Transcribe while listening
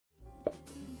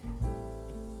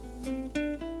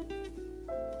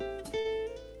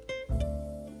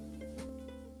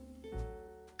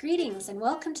Greetings and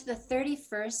welcome to the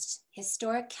 31st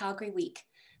Historic Calgary Week.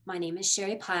 My name is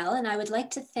Sherry Pyle and I would like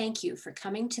to thank you for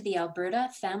coming to the Alberta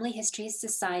Family Histories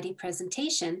Society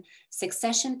presentation,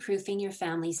 Succession Proofing Your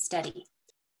Family Study.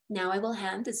 Now I will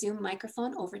hand the Zoom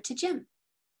microphone over to Jim.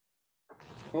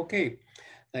 Okay,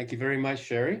 thank you very much,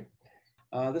 Sherry.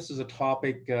 This is a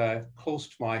topic close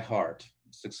to my heart,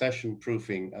 succession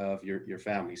proofing of your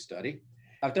family study.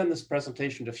 I've done this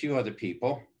presentation to a few other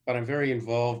people, but I'm very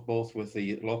involved both with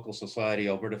the local society,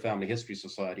 Alberta Family Histories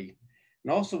Society,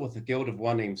 and also with the Guild of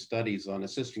One Name Studies on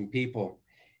assisting people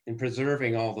in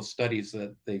preserving all the studies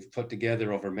that they've put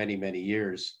together over many, many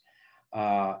years.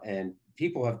 And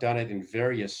people have done it in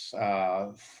various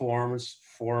forms,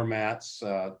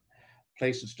 formats,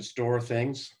 places to store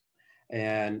things.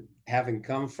 And having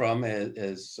come from,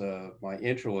 as my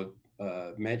intro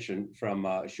mentioned, from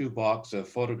a shoebox of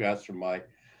photographs from my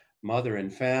mother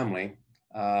and family,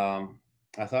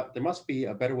 I thought there must be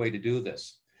a better way to do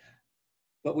this.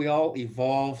 But we all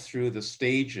evolve through the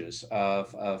stages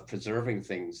of preserving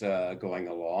things going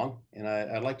along. And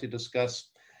I'd like to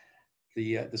discuss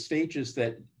the stages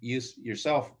that you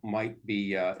yourself might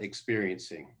be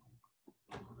experiencing.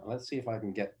 Let's see if I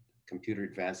can get computer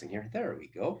advancing here. There we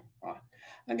go.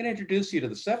 I'm going to introduce you to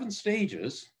the 7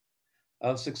 stages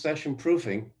of succession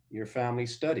proofing your family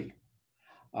study.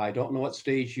 I don't know what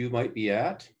stage you might be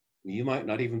at. You might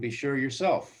not even be sure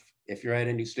yourself. If you're at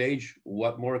any stage,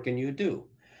 what more can you do?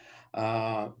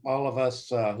 All of us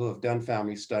who have done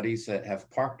family studies that have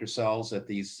parked ourselves at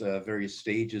these various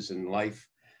stages in life,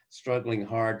 struggling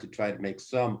hard to try to make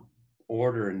some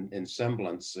order and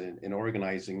semblance in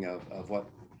organizing of what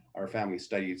our family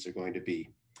studies are going to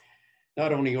be.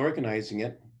 Not only organizing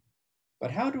it, but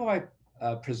how do I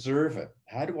preserve it?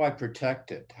 How do I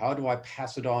protect it? How do I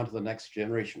pass it on to the next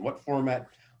generation? What format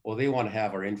will they want to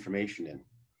have our information in?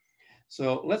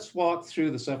 So let's walk through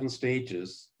the 7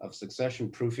 stages of succession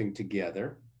proofing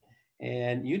together,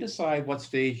 and you decide what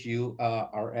stage you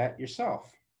are at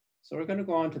yourself. So we're going to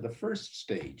go on to the first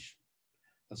stage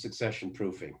of succession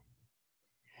proofing.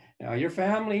 Now, your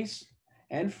families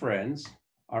and friends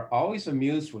are always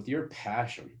amused with your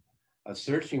passion of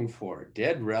searching for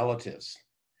dead relatives.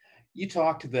 You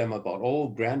talk to them about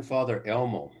old grandfather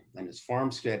Elmo and his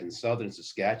farmstead in southern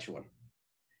Saskatchewan.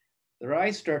 Their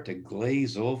eyes start to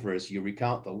glaze over as you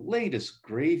recount the latest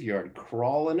graveyard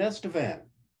crawl in Estevan.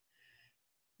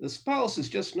 The spouse is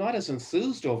just not as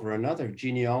enthused over another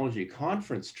genealogy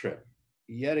conference trip,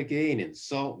 yet again in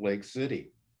Salt Lake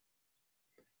City.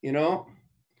 You know,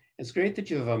 it's great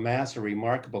that you have amassed a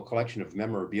remarkable collection of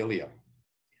memorabilia,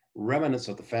 remnants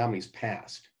of the family's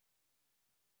past.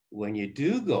 When you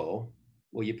do go,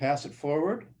 will you pass it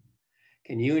forward?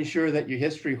 Can you ensure that your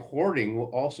history hoarding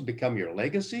will also become your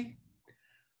legacy?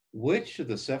 Which of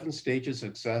the 7 stages of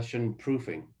succession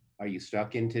proofing are you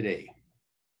stuck in today?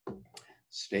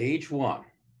 Stage 1.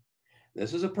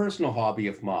 This is a personal hobby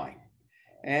of mine,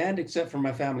 and except for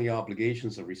my family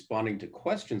obligations of responding to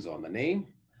questions on the name,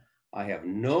 I have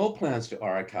no plans to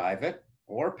archive it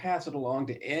or pass it along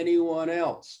to anyone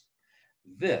else.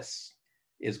 This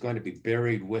is going to be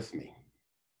buried with me.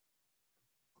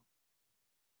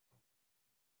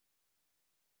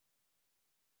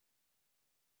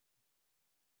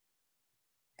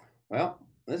 Well,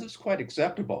 this is quite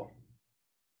acceptable.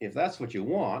 If that's what you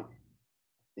want,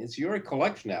 it's your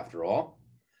collection after all.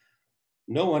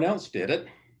 No one else did it.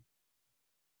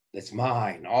 It's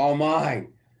mine, all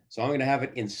mine. So I'm going to have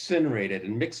it incinerated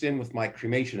and mixed in with my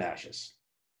cremation ashes.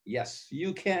 Yes,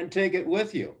 you can take it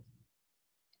with you.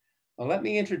 Well, let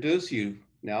me introduce you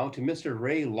now to Mr.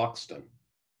 Ray Luxton.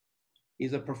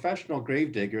 He's a professional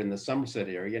gravedigger in the Somerset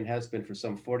area and has been for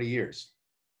some 40 years.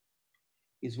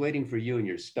 He's waiting for you and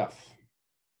your stuff.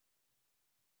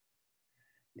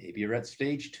 Maybe you're at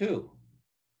stage 2.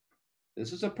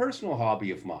 This is a personal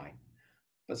hobby of mine,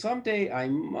 but someday I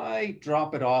might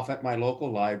drop it off at my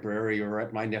local library or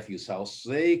at my nephew's house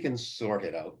so they can sort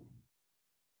it out.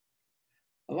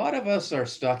 A lot of us are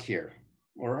stuck here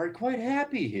or are quite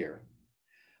happy here.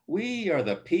 We are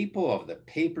the people of the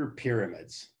paper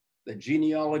pyramids, the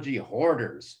genealogy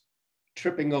hoarders,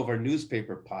 tripping over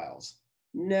newspaper piles,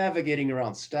 navigating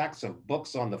around stacks of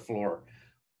books on the floor.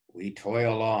 We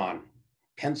toil on,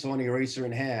 pencil and eraser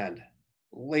in hand,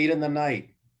 late in the night,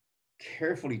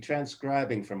 carefully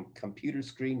transcribing from computer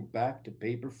screen back to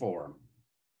paper form.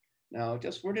 Now,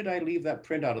 just where did I leave that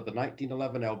printout of the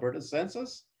 1911 Alberta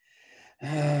Census?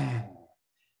 Guess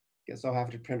I'll have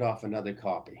to print off another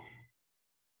copy.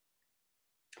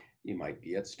 You might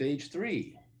be at stage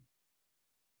 3.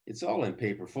 It's all in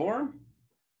paper form.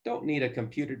 Don't need a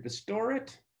computer to store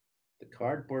it. The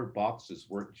cardboard boxes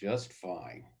work just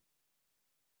fine.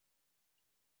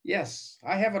 Yes,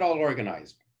 I have it all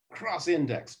organized,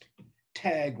 cross-indexed,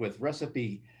 tagged with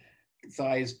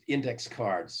recipe-sized index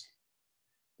cards.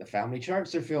 The family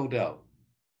charts are filled out.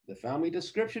 The family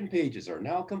description pages are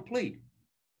now complete.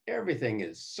 Everything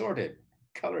is sorted,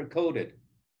 color-coded,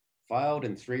 filed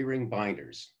in 3-ring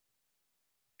binders.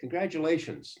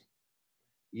 Congratulations,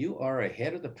 you are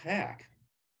ahead of the pack.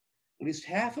 At least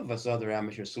half of us other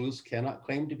amateur sleuths cannot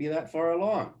claim to be that far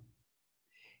along.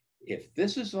 If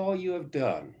this is all you have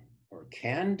done or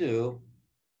can do,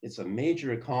 it's a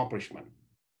major accomplishment.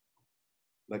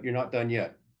 But you're not done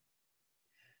yet.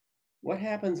 What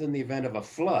happens in the event of a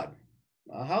flood,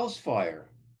 a house fire,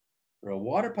 or a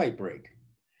water pipe break?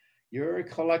 Your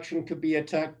collection could be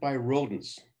attacked by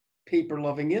rodents,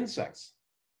 paper-loving insects,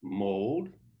 mold,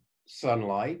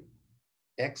 sunlight,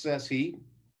 excess heat,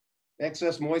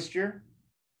 excess moisture,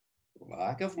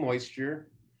 lack of moisture,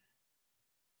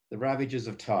 the ravages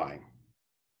of time.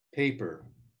 Paper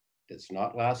does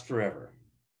not last forever.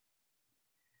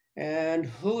 And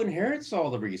who inherits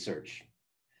all the research?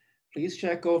 Please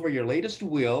check over your latest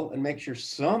will and make sure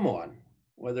someone,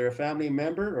 whether a family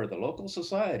member or the local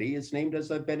society, is named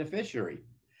as a beneficiary.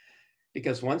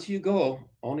 Because once you go,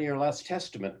 only your last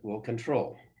testament will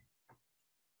control.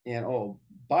 And oh,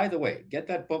 by the way, get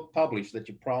that book published that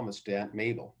you promised to Aunt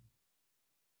Mabel.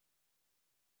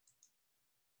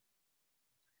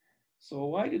 So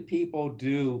why do people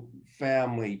do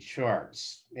family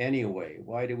charts anyway?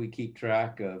 Why do we keep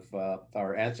track of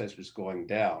our ancestors going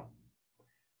down?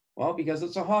 Well, because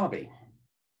it's a hobby.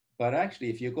 But actually,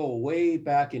 if you go way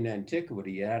back in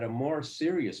antiquity, it had a more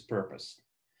serious purpose.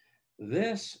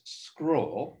 This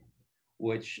scroll,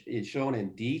 which is shown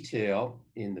in detail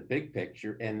in the big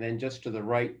picture, and then just to the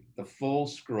right, the full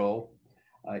scroll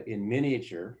in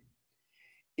miniature,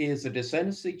 is a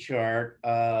descendancy chart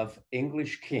of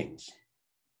English kings.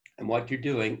 And what you're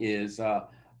doing is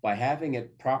by having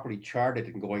it properly charted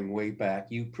and going way back,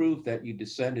 you prove that you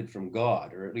descended from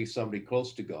God, or at least somebody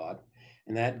close to God.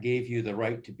 And that gave you the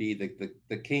right to be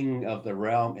the king of the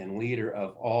realm and leader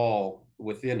of all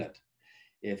within it.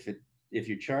 If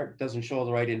your chart doesn't show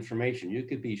the right information, you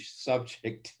could be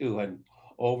subject to an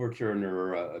overturn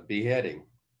or a beheading.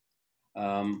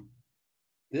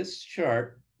 This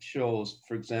chart shows,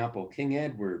 for example, King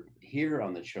Edward here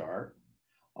on the chart,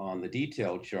 on the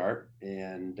detailed chart,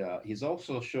 and he's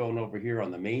also shown over here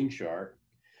on the main chart.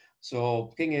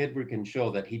 So King Edward can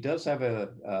show that he does have a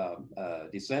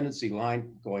descendancy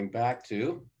line going back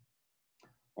to,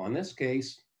 on this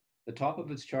case, the top of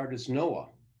his chart is Noah.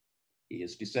 He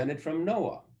is descended from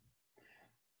Noah.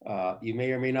 You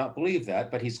may or may not believe that,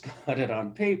 but he's got it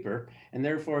on paper, and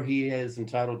therefore he is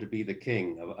entitled to be the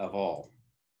king of all.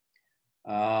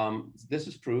 This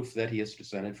is proof that he is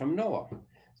descended from Noah.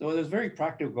 So there's very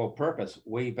practical purpose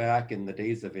way back in the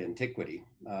days of antiquity.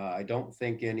 I don't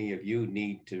think any of you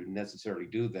need to necessarily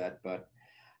do that, but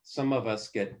some of us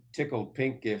get tickled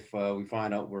pink if we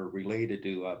find out we're related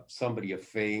to somebody of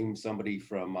fame, somebody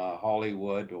from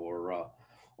Hollywood, or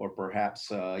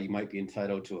perhaps you might be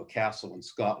entitled to a castle in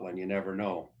Scotland, you never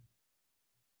know.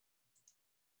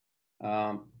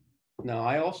 Now,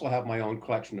 I also have my own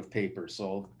collection of papers.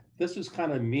 So this is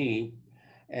kind of me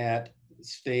at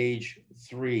stage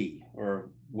 3, or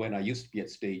when I used to be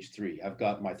at stage 3. I've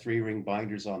got my 3-ring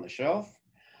binders on the shelf.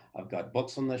 I've got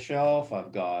books on the shelf.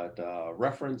 I've got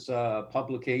reference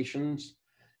publications.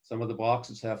 Some of the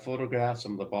boxes have photographs.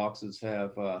 Some of the boxes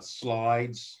have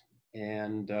slides,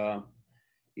 and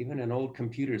even an old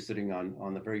computer sitting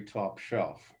on the very top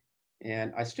shelf.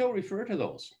 And I still refer to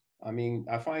those. I mean,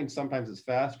 I find sometimes it's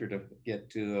faster to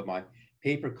get to my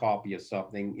paper copy of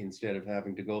something instead of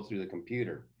having to go through the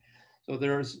computer. So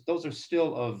those are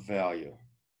still of value.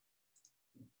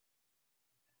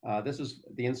 This is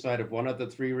the inside of one of the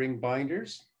 3-ring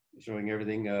binders, showing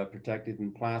everything protected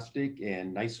in plastic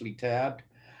and nicely tabbed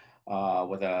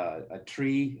with a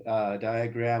tree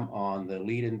diagram on the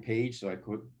lead-in page. So I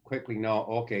could quickly know,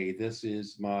 okay, this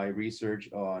is my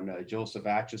research on Joseph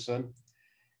Acheson.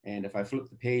 And if I flip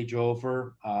the page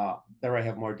over, there I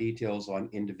have more details on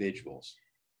individuals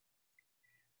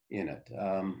in it.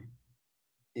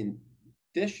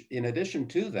 In addition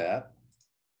to that,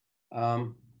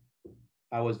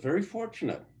 I was very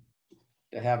fortunate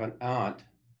to have an aunt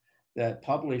that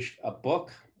published a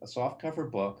book, a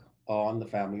softcover book on the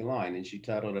family line, and she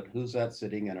titled it, "Who's That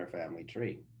Sitting in Our Family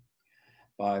Tree?"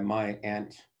 by my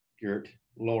Aunt Gert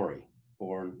Laurie,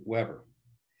 born Weber.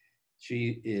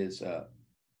 She is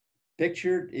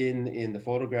pictured in the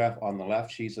photograph on the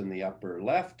left. She's in the upper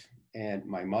left, and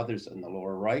my mother's in the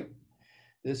lower right.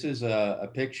 This is a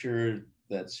picture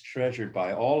that's treasured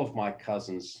by all of my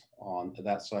cousins on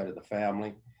that side of the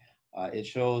family. It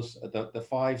shows the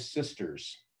five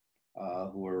sisters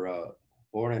who were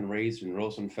born and raised in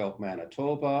Rosenfeld,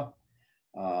 Manitoba.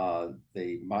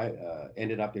 They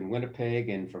ended up in Winnipeg,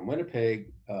 and from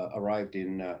Winnipeg arrived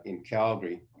in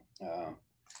Calgary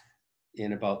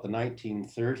in about the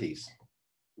 1930s.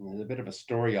 And there's a bit of a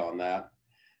story on that.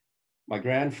 My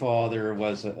grandfather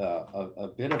was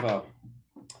a bit of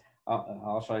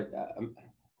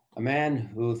a man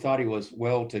who thought he was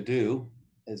well-to-do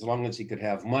as long as he could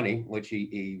have money, which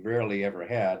he rarely ever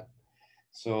had.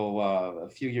 So a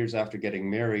few years after getting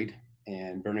married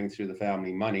and burning through the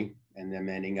family money, and then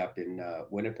ending up in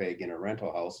Winnipeg in a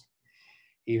rental house,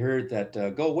 he heard that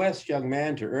go west, young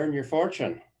man, to earn your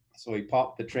fortune. So he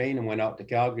popped the train and went out to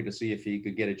Calgary to see if he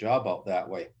could get a job out that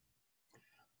way.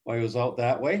 While he was out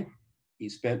that way, he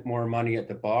spent more money at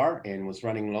the bar and was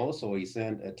running low. So he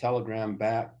sent a telegram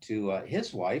back to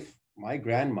his wife, my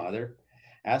grandmother,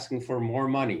 asking for more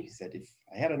money. He said, if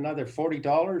I had another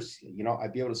 $40,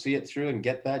 I'd be able to see it through and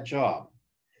get that job.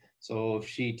 So if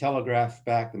she telegraphed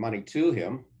back the money to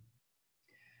him,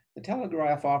 the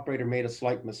telegraph operator made a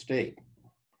slight mistake.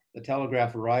 The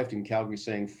telegraph arrived in Calgary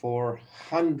saying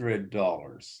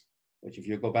 $400, which if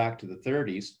you go back to the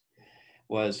 30s,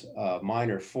 was a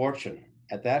minor fortune.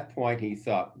 At that point, he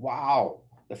thought, wow,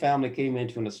 the family came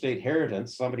into an estate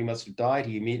inheritance. Somebody must have died.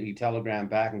 He immediately telegrammed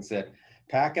back and said,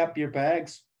 pack up your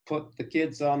bags, put the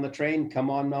kids on the train, come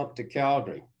on out to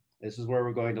Calgary. This is where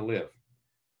we're going to live.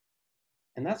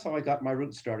 And that's how I got my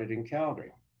roots started in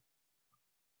Calgary.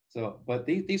 So, but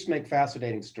these make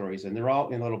fascinating stories, and they're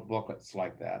all in little booklets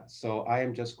like that. So I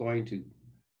am just going to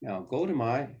now go to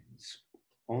my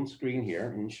own screen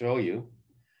here and show you.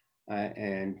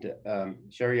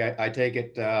 Sherry, I take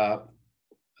it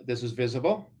this is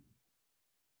visible.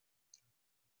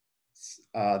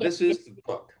 This is the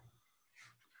book.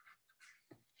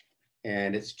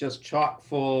 And it's just chock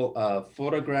full of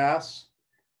photographs,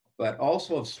 but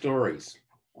also of stories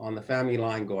on the family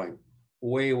line going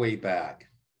way, way back.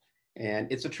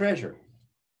 And it's a treasure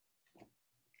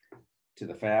to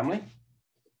the family.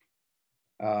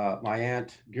 My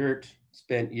Aunt Gert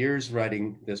spent years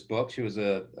writing this book. She was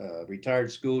a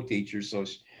retired school teacher, so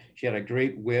she had a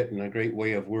great wit and a great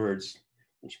way of words.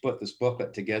 When she put this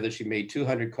booklet together, she made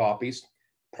 200 copies,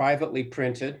 privately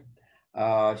printed.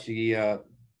 She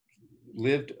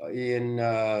lived in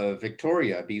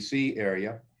Victoria, BC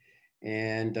area.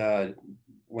 And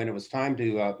when it was time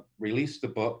to release the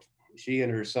book, she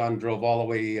and her son drove all the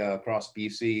way across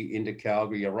BC into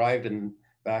Calgary, arrived in the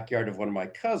backyard of one of my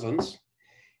cousins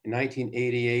in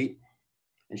 1988,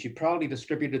 and she proudly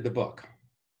distributed the book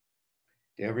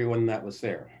to everyone that was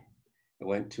there. It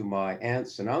went to my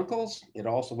aunts and uncles. It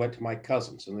also went to my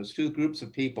cousins. And there's two groups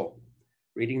of people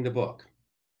reading the book.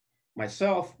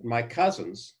 Myself and my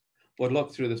cousins would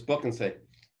look through this book and say,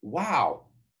 wow,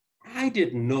 I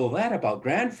didn't know that about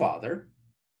grandfather.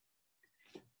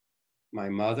 My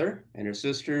mother and her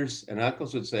sisters and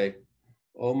uncles would say,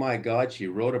 oh my God, she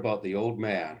wrote about the old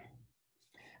man.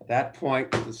 At that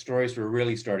point, the stories were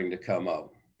really starting to come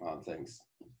out on things.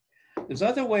 There's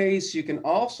other ways you can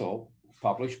also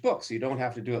publish books. You don't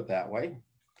have to do it that way.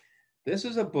 This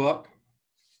is a book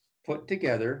put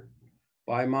together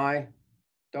by my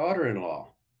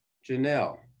daughter-in-law,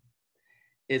 Janelle.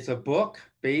 It's a book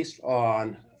based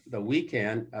on the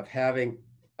weekend of having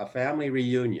a family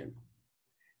reunion.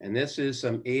 And this is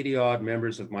some 80 odd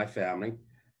members of my family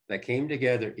that came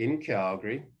together in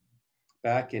Calgary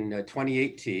back in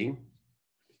 2018.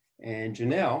 And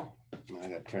Janelle, I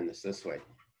gotta turn this way,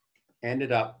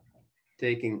 ended up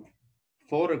taking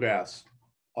photographs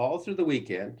all through the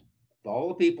weekend of all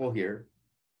the people here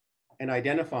and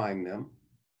identifying them.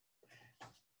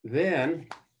 Then,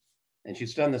 and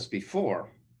she's done this before,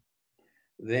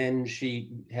 then she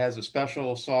has a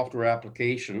special software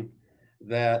application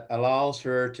that allows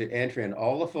her to enter in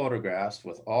all the photographs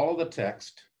with all of the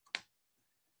text,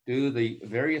 do the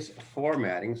various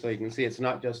formatting. So you can see it's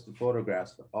not just the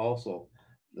photographs, but also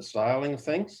the styling of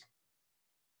things.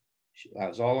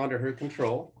 It's all under her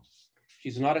control.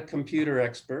 She's not a computer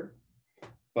expert,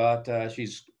 but she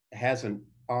has an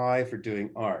eye for doing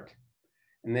art.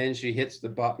 And then she hits the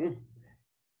button,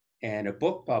 and a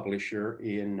book publisher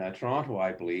in Toronto,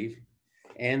 I believe,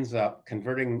 ends up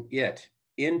converting it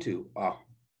into a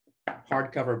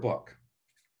hardcover book.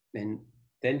 And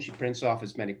then she prints off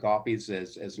as many copies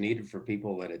as needed for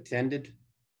people that attended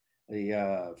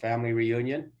the family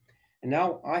reunion. And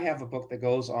now I have a book that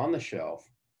goes on the shelf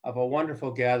of a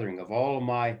wonderful gathering of all of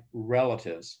my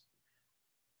relatives.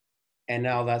 And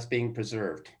now that's being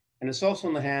preserved. And it's also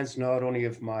in the hands not only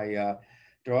of my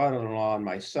daughter-in-law and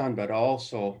my son, but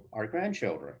also our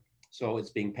grandchildren. So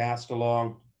it's being passed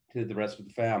along to the rest of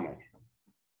the family.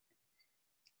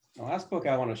 The last book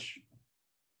I want to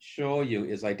show you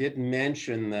is, I did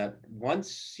mention that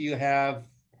once you have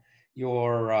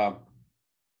your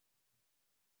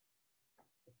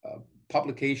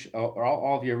publication or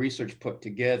all of your research put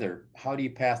together, how do you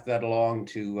pass that along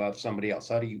to somebody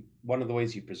else? One of the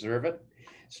ways you preserve it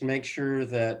is to make sure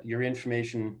that your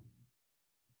information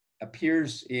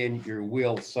appears in your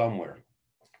will somewhere.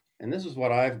 And this is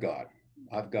what I've got.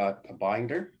 I've got a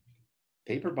binder,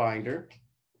 paper binder,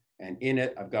 and in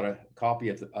it, I've got a copy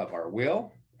of our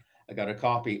will. I got a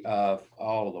copy of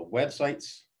all of the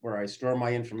websites where I store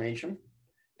my information,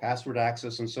 password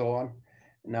access, and so on.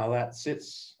 Now that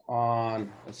sits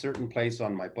on a certain place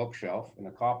on my bookshelf, and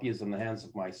a copy is in the hands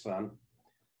of my son,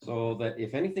 so that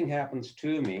if anything happens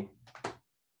to me,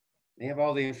 they have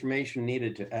all the information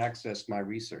needed to access my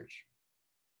research.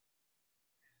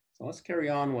 So let's carry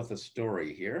on with the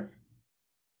story here.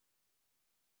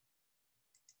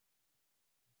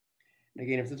 And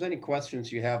again, if there's any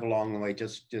questions you have along the way,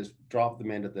 just drop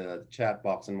them into the chat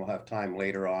box, and we'll have time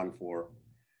later on for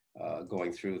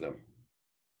going through them.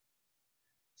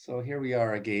 So here we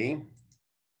are again.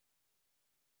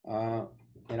 And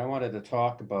I wanted to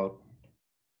talk about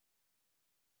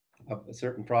a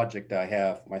certain project I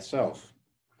have myself.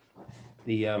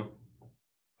 One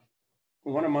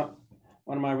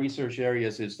of my research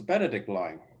areas is the Benedict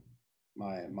line,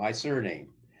 my surname,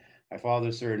 my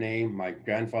father's surname, my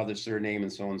grandfather's surname,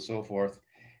 and so on and so forth.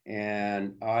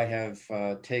 And I have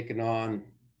taken on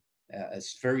a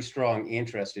very strong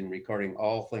interest in recording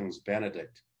all things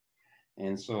Benedict.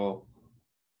 And so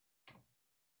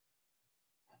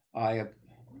I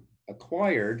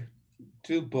acquired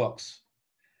 2 books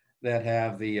that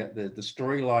have the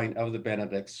storyline of the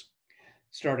Benedicts,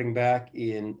 starting back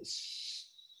in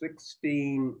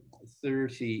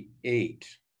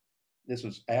 1638. This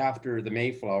was after the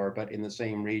Mayflower, but in the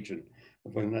same region,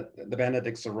 when the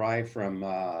Benedicts arrived from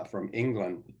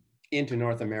England into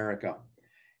North America.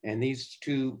 And these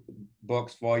 2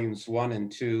 books, volumes 1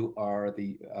 and 2, are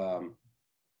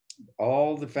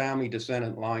all the family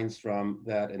descendant lines from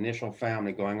that initial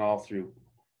family, going all through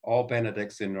all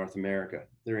Benedicts in North America.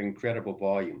 They're incredible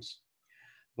volumes.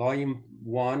 Volume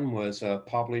 1 was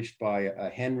published by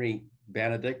Henry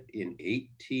Benedict in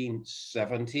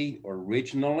 1870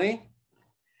 originally.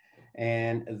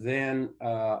 And then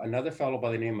another fellow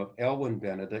by the name of Elwin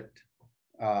Benedict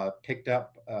picked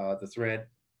up the thread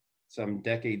some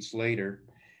decades later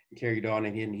and carried on,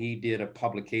 and he did a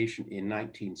publication in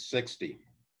 1960.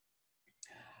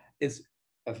 It's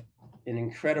an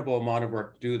incredible amount of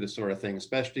work to do this sort of thing,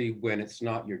 especially when it's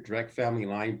not your direct family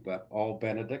line, but all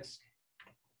Benedicts.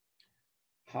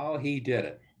 How he did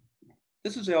it.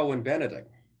 This is Elwin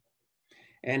Benedict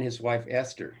and his wife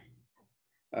Esther.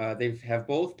 They have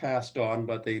both passed on,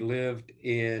 but they lived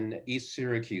in East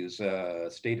Syracuse,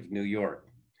 state of New York.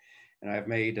 And I've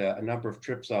made a number of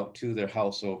trips out to their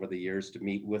house over the years to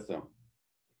meet with them.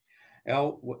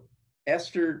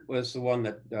 Esther was the one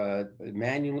that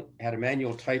had a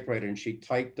manual typewriter, and she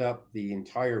typed up the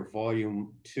entire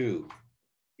volume 2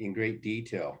 in great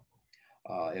detail.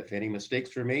 If any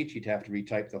mistakes were made, she'd have to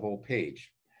retype the whole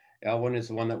page. Elwin is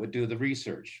the one that would do the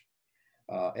research.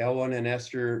 Elwin and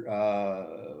Esther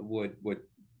would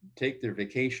take their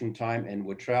vacation time and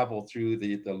would travel through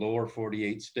the lower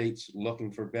 48 states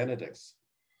looking for Benedicts.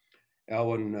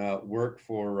 Elwin worked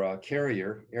for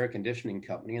Carrier Air Conditioning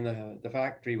Company, and the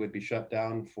factory would be shut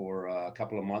down for a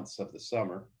couple of months of the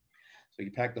summer. So he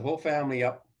packed the whole family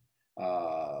up,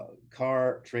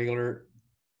 car, trailer,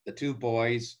 the 2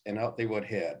 boys, and out they would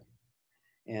head.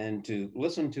 And to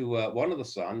listen to one of the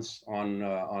sons on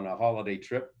a holiday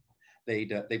trip,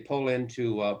 they pull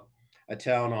into a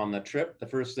town on the trip. The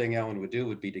first thing Elwin would do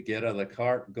would be to get out of the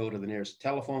car, go to the nearest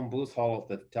telephone booth, haul out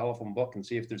the telephone book, and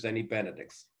see if there's any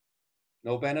Benedicts.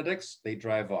 No Benedicts, they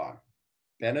drive on.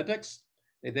 Benedicts,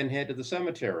 they then head to the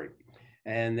cemetery,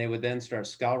 and they would then start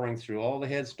scouring through all the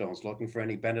headstones, looking for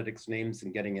any Benedict's names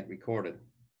and getting it recorded.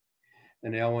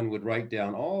 And Elwin would write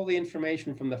down all the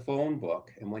information from the phone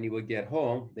book, and when he would get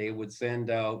home, they would send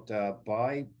out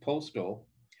by postal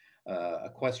a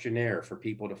questionnaire for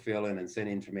people to fill in and send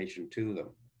information to them.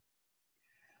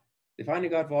 They finally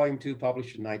got volume 2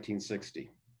 published in 1960.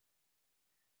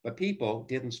 But people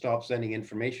didn't stop sending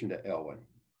information to Elwin.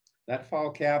 That file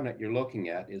cabinet you're looking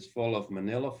at is full of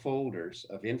manila folders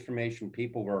of information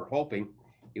people were hoping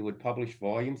he would publish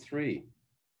volume 3.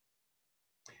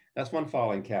 That's one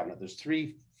filing cabinet. There's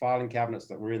 3 filing cabinets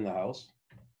that were in the house.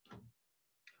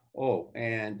 Oh,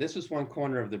 and this is one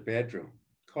corner of the bedroom.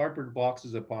 Cardboard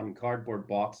boxes upon cardboard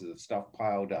boxes of stuff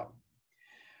piled up.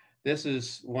 This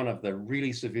is one of the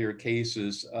really severe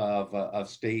cases of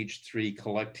stage 3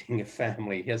 collecting of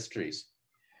family histories.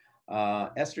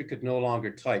 Esther could no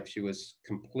longer type. She was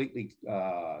completely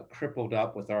crippled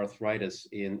up with arthritis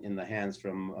in the hands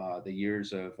from the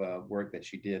years of work that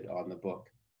she did on the book.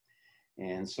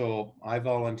 And so I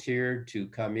volunteered to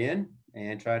come in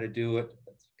and try to do it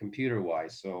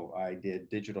computer-wise. So I did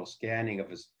digital scanning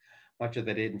of as much of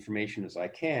that information as I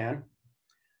can.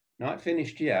 Not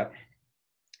finished yet,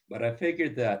 but I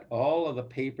figured that all of the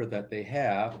paper that they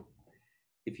have,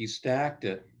 if you stacked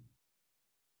it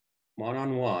one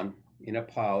on one in a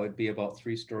pile, it'd be about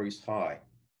 3 stories high.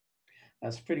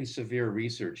 That's pretty severe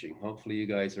researching. Hopefully you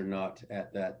guys are not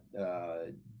at that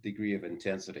degree of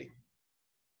intensity.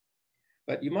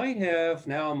 But you might have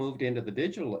now moved into the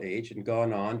digital age and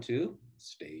gone on to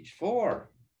stage 4.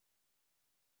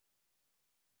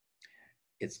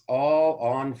 It's all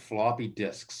on floppy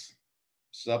disks.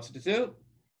 Substitute,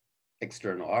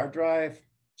 external hard drive,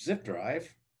 zip drive,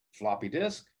 floppy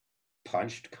disk,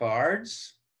 punched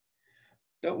cards.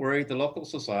 Don't worry, the local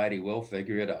society will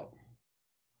figure it out.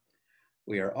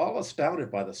 We are all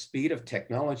astounded by the speed of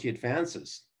technology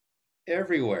advances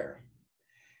everywhere,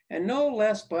 and no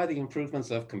less by the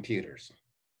improvements of computers.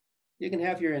 You can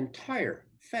have your entire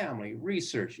family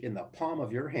research in the palm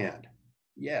of your hand.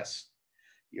 Yes,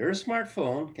 your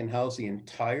smartphone can house the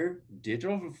entire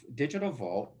digital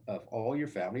vault of all your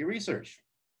family research,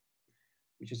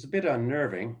 which is a bit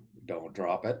unnerving. Don't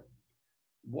drop it.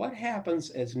 What happens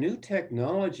as new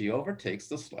technology overtakes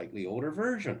the slightly older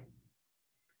version?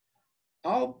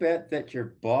 I'll bet that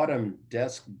your bottom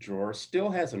desk drawer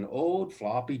still has an old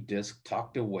floppy disk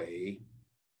tucked away,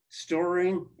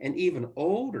 storing an even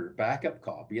older backup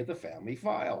copy of the family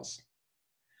files.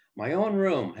 My own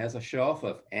room has a shelf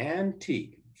of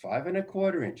antique 5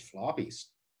 1/4-inch floppies,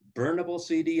 burnable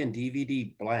CD and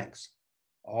DVD blanks,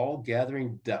 all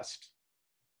gathering dust.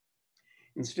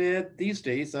 Instead, these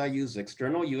days I use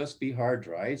external USB hard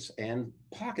drives and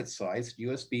pocket-sized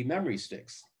USB memory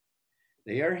sticks.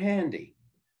 They are handy,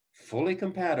 fully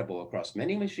compatible across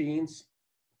many machines,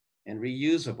 and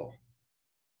reusable.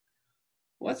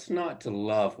 What's not to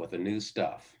love with the new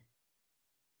stuff?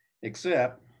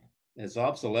 Except, as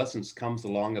obsolescence comes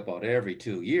along about every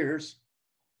 2 years,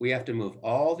 we have to move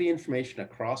all the information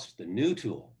across the new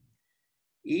tool.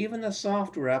 Even the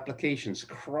software applications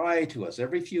cry to us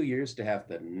every few years to have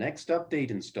the next update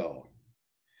installed.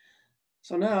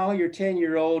 So now your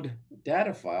 10-year-old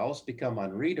data files become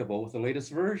unreadable with the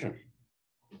latest version.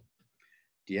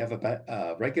 Do you have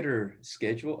a regular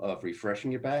schedule of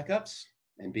refreshing your backups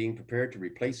and being prepared to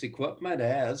replace equipment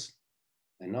as,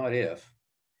 and not if,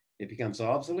 it becomes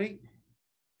obsolete?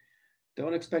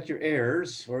 Don't expect your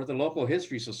heirs or the local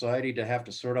history society to have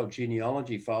to sort out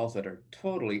genealogy files that are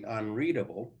totally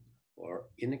unreadable or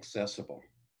inaccessible.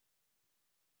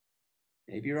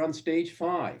 Maybe you're on stage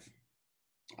 5.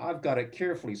 I've got it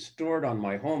carefully stored on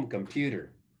my home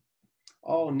computer,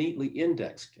 all neatly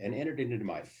indexed and entered into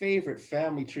my favorite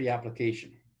family tree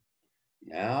application.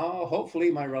 Now, hopefully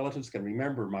my relatives can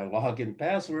remember my login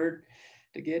password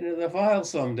to get into the file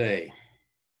someday.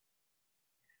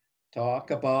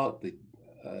 Talk about the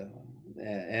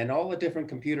and all the different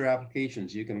computer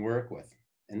applications you can work with.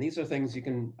 And these are things you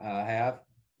can have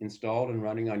installed and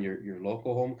running on your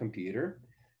local home computer.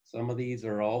 Some of these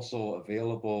are also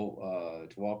available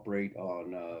to operate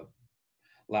on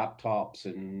laptops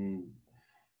and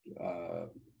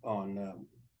on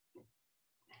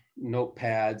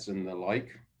notepads and the like.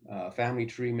 Family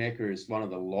Tree Maker is one of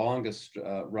the longest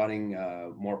running,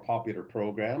 more popular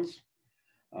programs.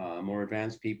 More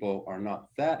advanced people are not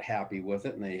that happy with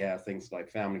it, and they have things like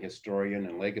Family Historian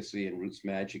and Legacy and Roots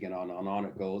Magic, and on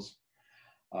it goes.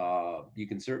 You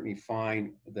can certainly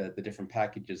find the different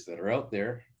packages that are out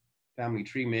there. Family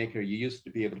Tree Maker, you used to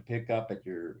be able to pick up at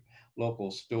your local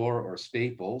store or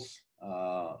Staples.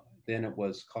 Then it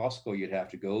was Costco you'd have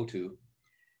to go to.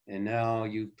 And now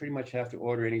you pretty much have to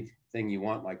order anything you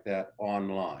want like that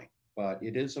online. But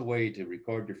it is a way to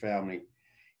record your family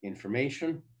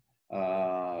information,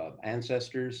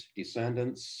 ancestors,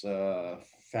 descendants,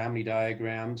 family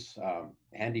diagrams,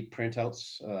 handy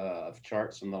printouts of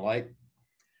charts and the like.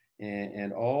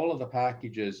 And all of the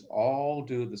packages all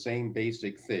do the same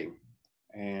basic thing.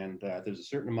 And there's a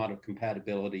certain amount of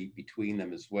compatibility between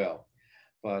them as well.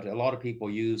 But a lot of people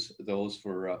use those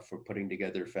for putting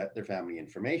together their family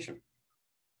information.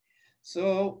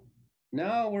 So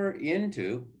now we're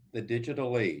into the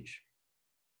digital age.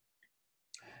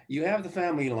 You have the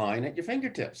family line at your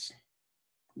fingertips.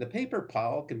 The paper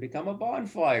pile can become a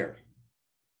bonfire.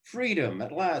 Freedom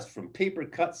at last from paper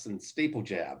cuts and staple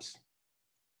jabs.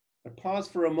 But pause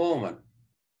for a moment.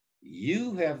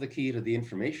 You have the key to the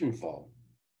information vault.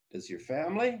 Does your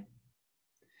family?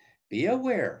 Be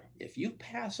aware, if you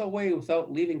pass away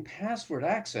without leaving password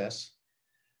access,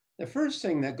 the first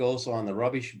thing that goes on the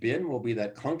rubbish bin will be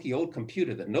that clunky old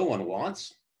computer that no one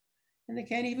wants, and they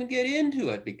can't even get into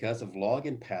it because of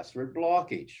login password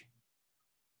blockage.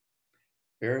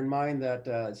 Bear in mind that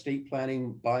estate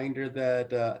planning binder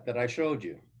that I showed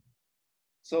you.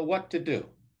 So what to do?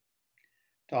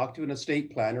 Talk to an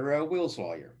estate planner or a wills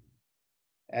lawyer.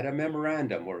 Add a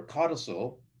memorandum or a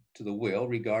codicil to the will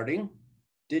regarding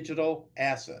digital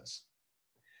assets.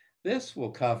 This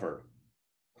will cover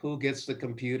who gets the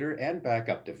computer and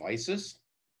backup devices,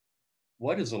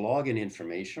 what is the login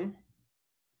information,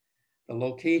 the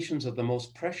locations of the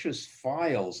most precious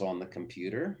files on the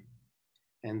computer,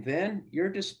 and then your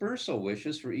dispersal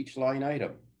wishes for each line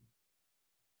item.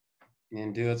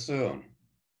 And do it soon.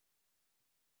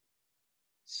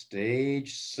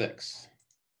 Stage 6.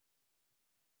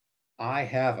 I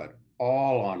have it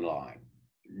all online.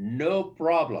 No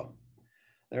problem.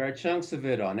 There are chunks of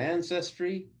it on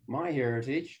Ancestry,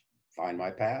 MyHeritage, Find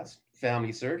My Past,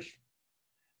 Family Search.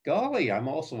 Golly, I'm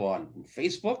also on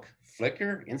Facebook,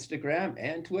 Flickr, Instagram,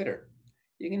 and Twitter.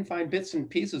 You can find bits and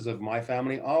pieces of my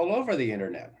family all over the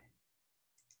internet.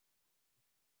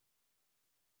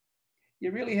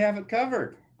 You really have it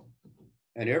covered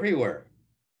and everywhere.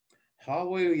 How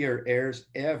will your heirs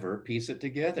ever piece it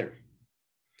together?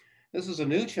 This is a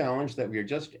new challenge that we are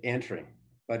just entering,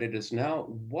 but it is now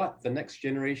what the next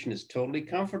generation is totally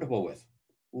comfortable with,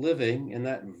 living in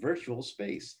that virtual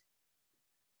space.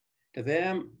 To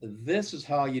them, this is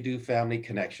how you do family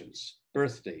connections,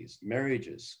 birthdays,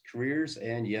 marriages, careers,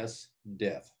 and yes,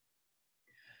 death.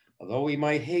 Although we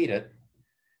might hate it,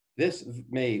 this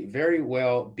may very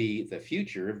well be the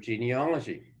future of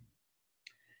genealogy.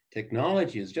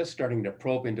 Technology is just starting to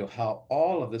probe into how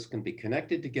all of this can be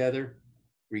connected together,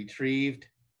 retrieved,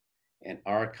 and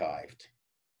archived.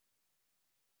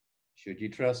 Should you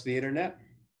trust the internet?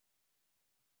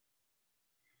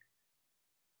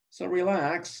 So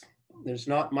relax. There's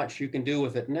not much you can do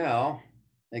with it now,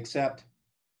 except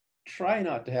try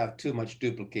not to have too much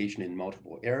duplication in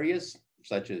multiple areas,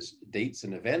 such as dates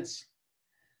and events.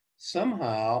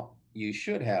 Somehow, you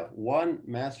should have one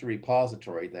master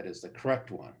repository that is the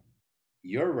correct one,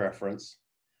 your reference,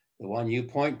 the one you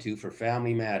point to for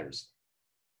family matters,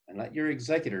 and let your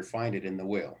executor find it in the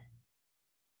will.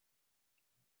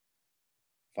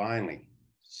 Finally,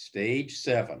 stage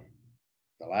 7,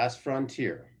 the last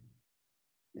frontier.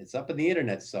 It's up in the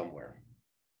internet somewhere.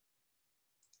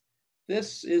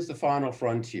 This is the final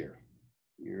frontier.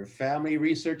 Your family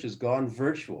research has gone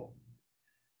virtual.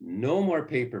 No more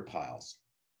paper piles,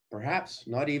 perhaps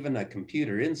not even a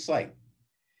computer in sight.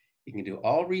 You can do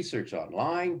all research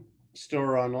online,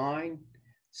 store online,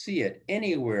 see it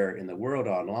anywhere in the world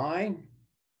online.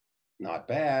 Not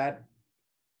bad,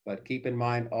 but keep in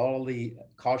mind all the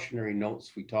cautionary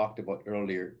notes we talked about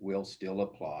earlier will still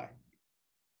apply.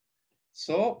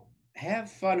 So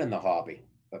have fun in the hobby,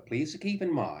 but please keep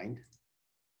in mind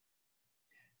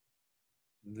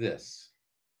this.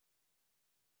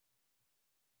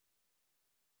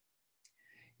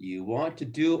 You want to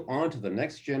do onto the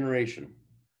next generation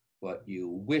what you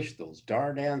wish those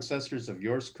darn ancestors of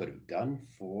yours could have done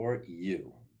for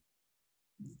you.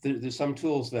 There's some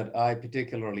tools that I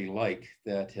particularly like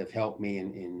that have helped me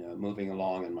in moving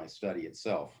along in my study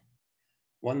itself.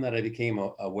 One that I became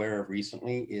aware of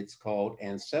recently, it's called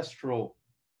Ancestral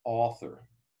Author.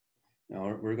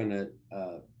 Now we're going to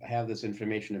have this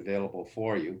information available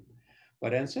for you,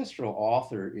 but Ancestral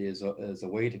Author is a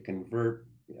way to convert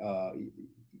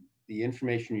the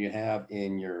information you have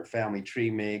in your family tree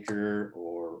maker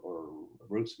or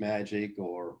Roots Magic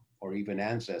or even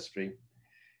Ancestry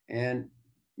and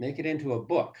make it into a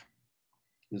book.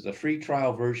 There's a free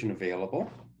trial version available.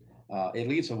 It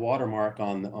leaves a watermark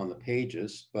on the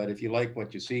pages, but if you like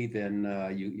what you see,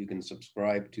 then you can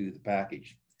subscribe to the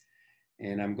package.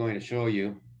 And I'm going to show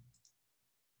you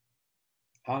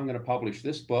how I'm going to publish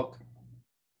this book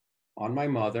on my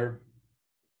mother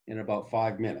in about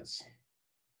 5 minutes.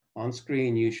 On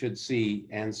screen, you should see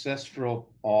Ancestral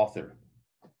Author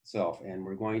itself, and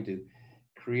we're going to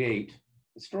create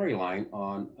a storyline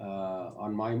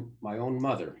on my own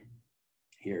mother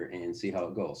here and see how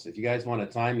it goes. If you guys want to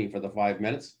time me for the 5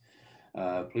 minutes,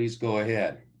 please go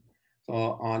ahead. So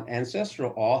on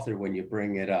Ancestral Author, when you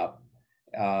bring it up,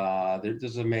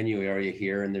 there's a menu area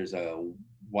here, and there's a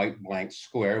white blank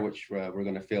square, which we're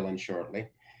going to fill in shortly.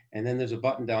 And then there's a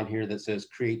button down here that says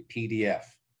Create PDF.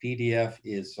 PDF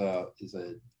is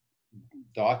a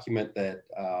document that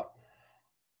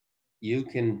you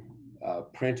can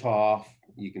print off,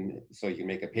 you can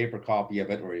make a paper copy of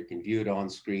it, or you can view it on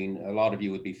screen. A lot of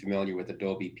you would be familiar with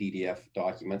Adobe PDF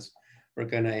documents. We're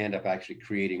going to end up actually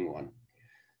creating one.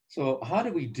 So how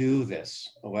do we do this?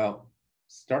 Well,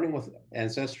 starting with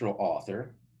ancestral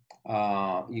author,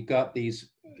 you've got these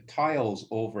tiles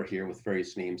over here with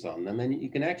various names on them, and you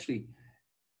can actually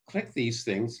click these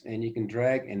things and you can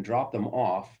drag and drop them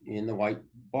off in the white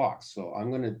box. So I'm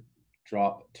going to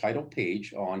drop title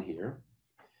page on here,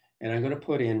 and I'm going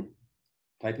to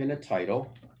type in a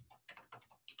title.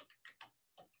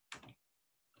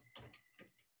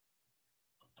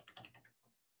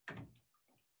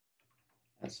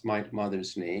 That's my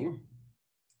mother's name.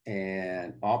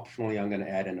 And optionally, I'm going to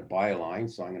add in a byline.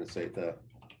 So I'm going to say the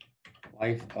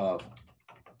life of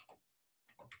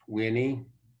Winnie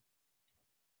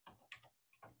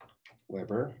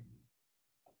Weber,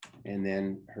 and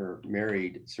then her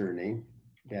married surname,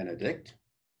 Benedict.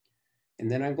 And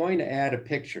then I'm going to add a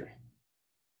picture.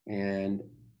 And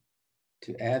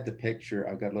to add the picture,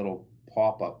 I've got a little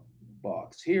pop-up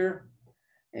box here.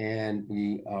 And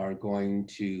we are going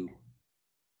to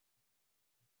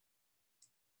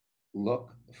look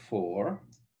for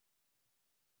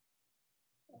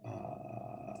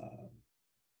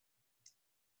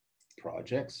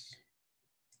projects,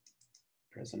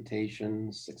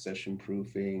 presentations, succession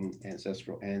proofing,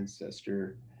 ancestral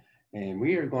ancestor. And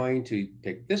we are going to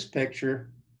pick this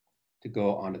picture to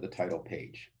go onto the title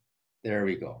page. There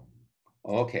we go.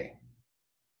 Okay.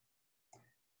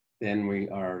 Then we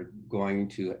are going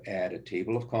to add a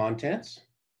table of contents,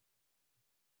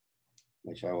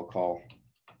 which I will call,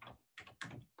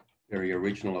 very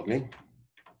original of me,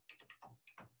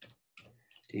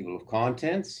 table of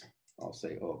contents. I'll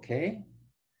say okay.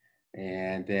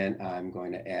 And then I'm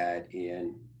going to add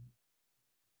in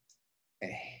a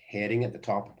heading at the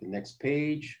top of the next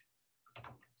page,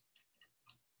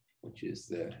 which is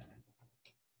the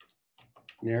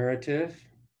narrative.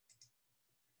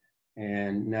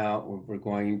 And now we're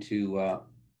going to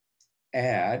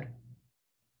add,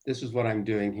 this is what I'm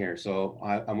doing here. So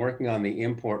I'm working on the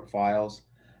import files.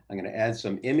 I'm going to add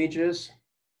some images,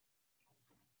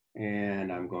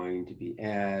 and I'm going to be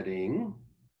adding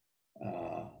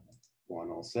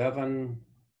 107,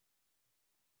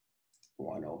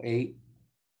 108.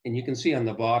 And you can see on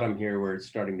the bottom here where it's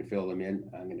starting to fill them in.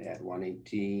 I'm going to add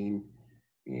 118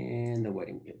 and the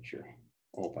wedding picture.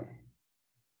 Open.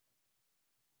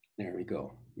 There we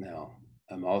go. Now,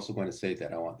 I'm also going to say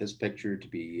that I want this picture to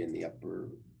be in the upper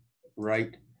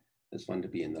right, this one to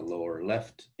be in the lower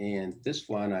left, and this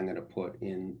one I'm going to put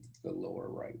in the lower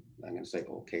right. I'm going to say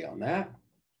okay on that.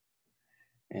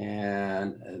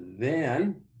 And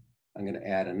then I'm going to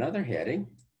add another heading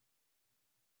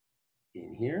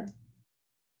in here.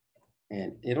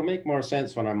 And it'll make more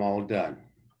sense when I'm all done.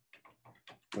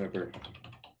 Weber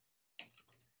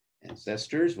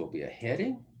ancestors will be a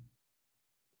heading.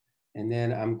 And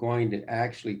then I'm going to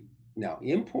actually now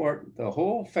import the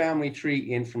whole family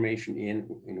tree information in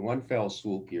one fell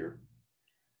swoop here.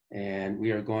 And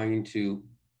we are going to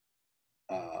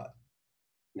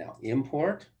now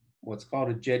import what's called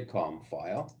a GEDCOM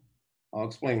file. I'll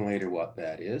explain later what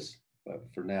that is, but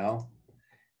for now.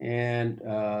 And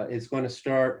it's going to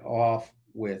start off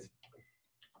with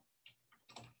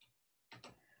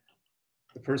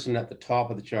the person at the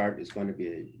top of the chart is going to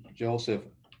be Joseph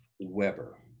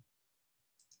Weber.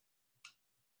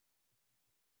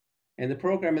 And the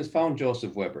program has found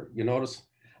Joseph Weber. You notice,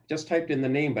 I just typed in the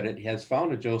name, but it has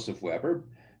found a Joseph Weber.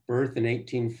 Birth in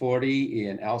 1840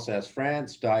 in Alsace,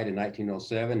 France, died in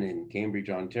 1907 in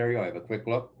Cambridge, Ontario. I have a quick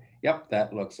look. Yep,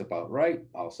 that looks about right.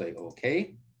 I'll say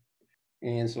okay.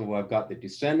 And so I've got the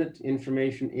descendant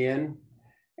information in,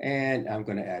 and I'm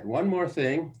going to add one more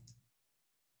thing,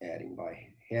 adding by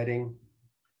heading,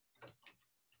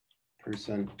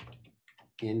 person,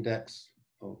 index,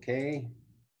 okay.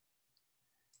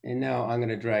 And now I'm going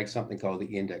to drag something called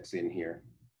the index in here.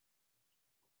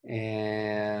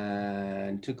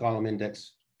 And 2-column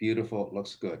index, beautiful,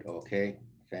 looks good, okay,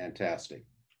 fantastic.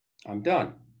 I'm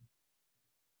done.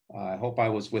 I hope I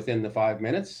was within the 5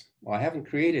 minutes. Well, I haven't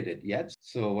created it yet.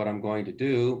 So what I'm going to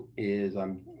do is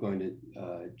I'm going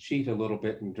to cheat a little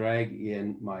bit and drag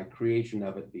in my creation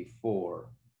of it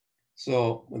before.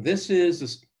 So this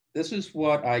is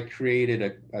what I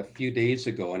created a few days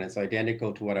ago, and it's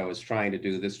identical to what I was trying to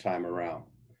do this time around.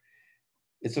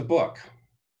 It's a book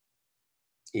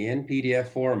in PDF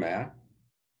format.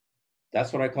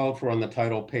 That's what I called for on the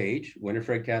title page,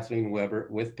 Winifred Kathleen Weber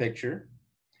with picture.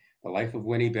 The Life of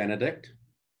Winnie Benedict.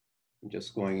 I'm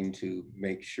just going to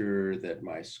make sure that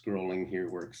my scrolling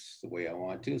here works the way I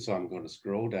want to. So I'm going to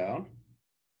scroll down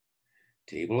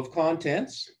table of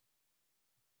contents,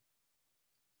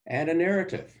 and a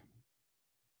narrative.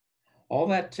 All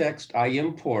that text I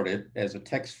imported as a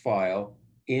text file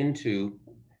into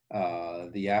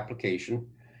the application,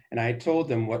 and I told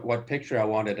them what picture I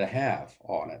wanted to have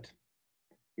on it.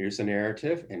 Here's the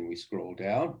narrative, and we scroll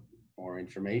down, more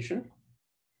information.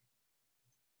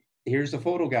 Here's the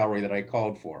photo gallery that I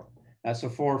called for. That's the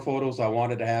 4 photos I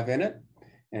wanted to have in it,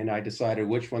 and I decided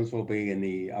which ones will be in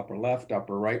the upper left,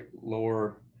 upper right,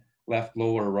 lower left,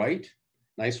 lower right,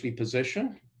 nicely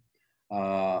positioned.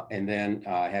 And then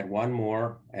I had one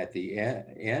more at the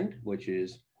end, which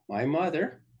is my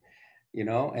mother. You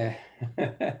know,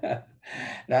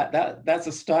 that's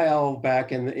a style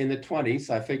back in the 20s.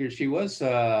 I figured she was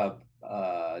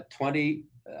 20,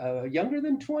 younger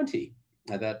than 20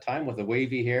 at that time, with the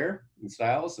wavy hair and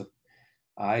styles.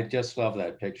 I just love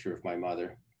that picture of my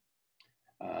mother.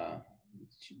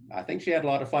 I think she had a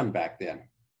lot of fun back then.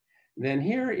 Then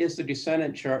here is the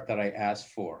descendant chart that I asked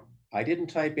for. I didn't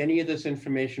type any of this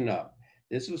information up.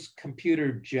 This was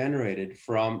computer generated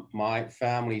from my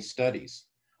family studies.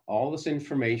 All this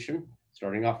information,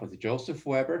 starting off with Joseph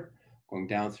Weber, going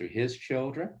down through his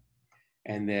children,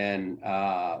 and then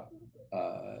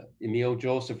Emil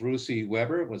Joseph Rusi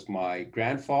Weber was my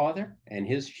grandfather and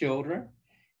his children.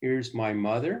 Here's my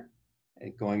mother,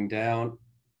 going down,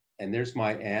 and there's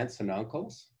my aunts and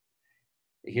uncles.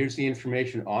 Here's the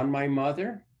information on my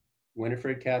mother,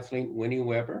 Winifred Kathleen Winnie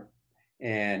Weber,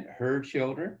 and her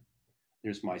children.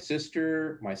 There's my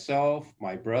sister, myself,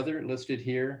 my brother listed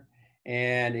here,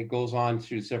 and it goes on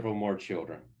through several more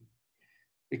children.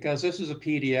 Because this is a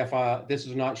PDF, this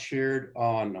is not shared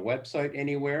on a website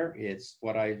anywhere. It's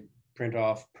what I print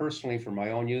off personally for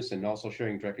my own use and also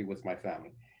sharing directly with my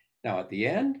family. Now at the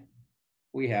end,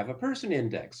 we have a person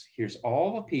index. Here's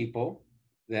all the people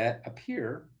that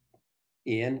appear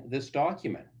in this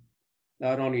document.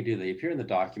 Not only do they appear in the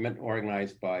document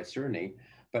organized by surname,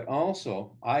 but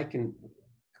also I can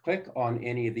click on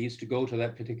any of these to go to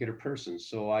that particular person.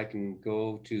 So I can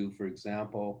go to, for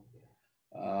example,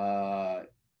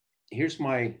 here's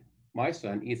my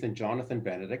son, Ethan Jonathan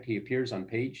Benedict. He appears on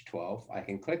page 12. I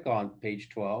can click on page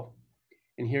 12,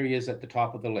 and here he is at the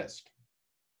top of the list.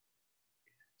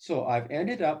 So I've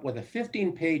ended up with a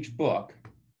 15-page book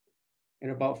in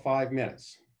about 5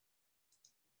 minutes.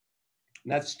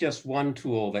 And that's just one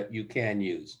tool that you can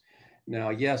use.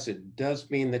 Now, yes, it does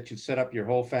mean that you've set up your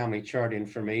whole family chart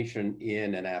information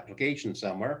in an application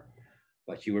somewhere,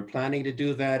 but you were planning to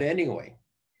do that anyway.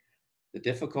 The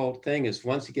difficult thing is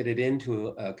once you get it into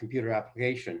a computer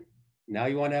application, now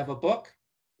you want to have a book.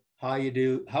 How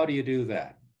do you do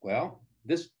that? Well,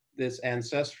 this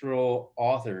ancestral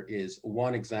author is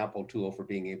one example tool for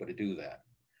being able to do that.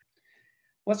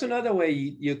 What's another way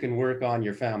you can work on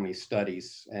your family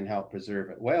studies and help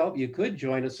preserve it? Well, you could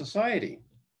join a society.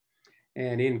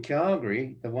 And in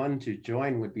Calgary, the one to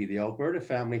join would be the Alberta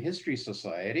Family Histories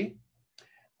Society.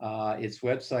 Its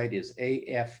website is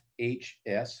afhs.ab.ca.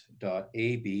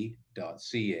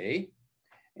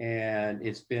 And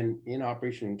it's been in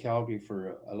operation in Calgary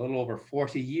for a little over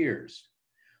 40 years.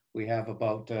 We have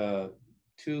about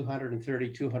 230,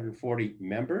 240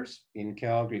 members in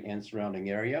Calgary and surrounding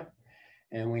area.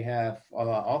 And we have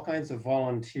all kinds of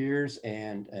volunteers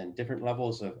and different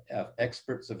levels of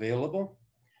experts available.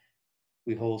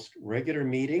 We host regular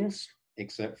meetings,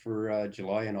 except for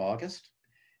July and August.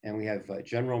 And we have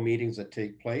general meetings that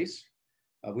take place.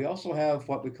 We also have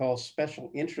what we call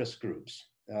special interest groups.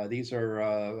 These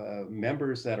are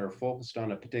members that are focused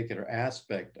on a particular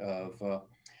aspect of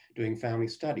doing family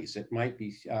studies. It might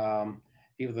be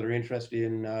people that are interested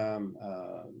in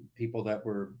people that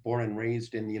were born and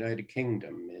raised in the United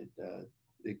Kingdom.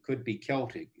 It could be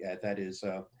Celtic, that is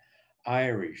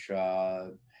Irish.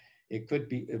 It could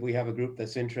be, we have a group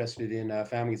that's interested in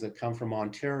families that come from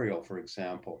Ontario, for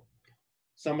example.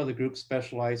 Some of the groups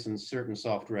specialize in certain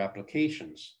software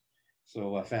applications,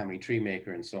 so a family tree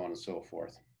maker and so on and so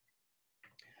forth.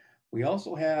 We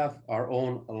also have our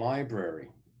own library,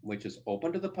 which is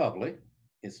open to the public.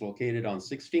 It's located on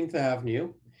 16th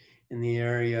Avenue in the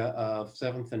area of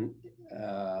 7th and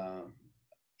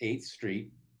 8th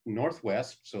Street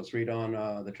Northwest. So it's right on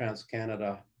the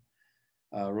Trans-Canada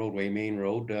roadway, main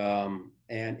road.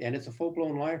 And it's a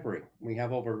full-blown library. We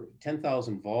have over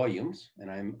 10,000 volumes,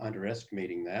 and I'm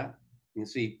underestimating that. You can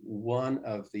see one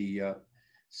of the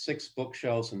 6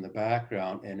 bookshelves in the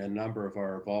background and a number of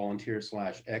our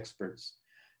volunteer/experts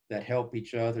that help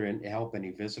each other and help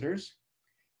any visitors.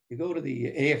 You go to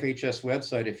the AFHS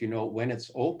website if you know when it's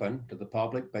open to the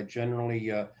public, but generally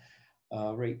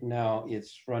right now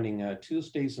it's running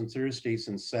Tuesdays and Thursdays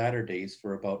and Saturdays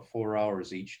for about 4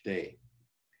 hours each day.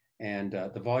 And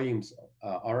the volumes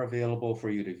are available for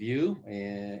you to view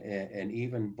and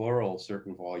even borrow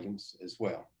certain volumes as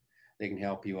well. They can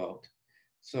help you out.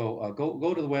 So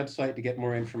go to the website to get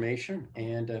more information,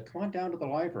 and come on down to the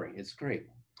library. It's great.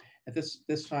 At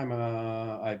this time,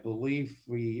 I believe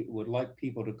we would like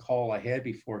people to call ahead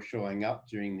before showing up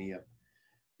during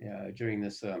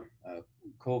this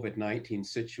COVID-19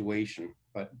 situation.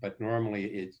 But normally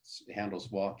it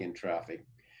handles walk-in traffic.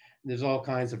 There's all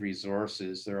kinds of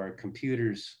resources. There are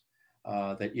computers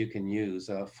that you can use,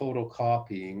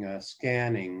 photocopying,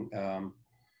 scanning,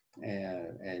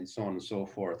 and so on and so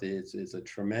forth. It's a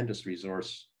tremendous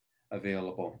resource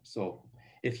available. So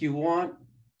if you want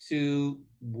to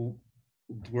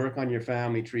work on your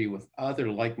family tree with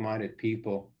other like-minded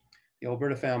people, the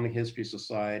Alberta Family History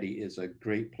Society is a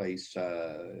great place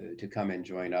to come and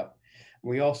join up.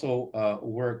 We also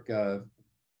work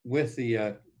with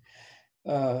the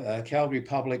Calgary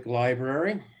Public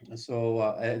Library. So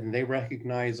and they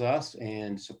recognize us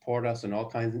and support us in all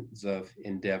kinds of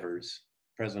endeavors,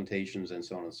 presentations, and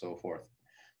so on and so forth.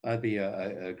 That'd be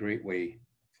a great way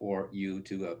for you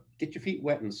to get your feet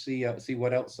wet and see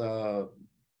what else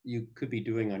you could be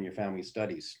doing on your family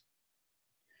studies.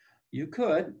 You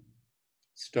could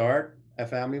start a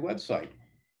family website.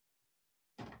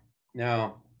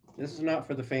 Now, this is not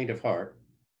for the faint of heart,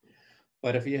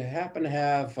 but if you happen to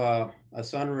have a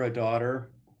son or a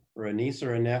daughter or a niece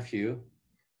or a nephew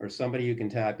or somebody you can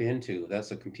tap into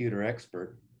that's a computer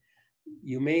expert,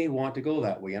 you may want to go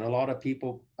that way. And a lot of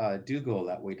people do go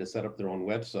that way to set up their own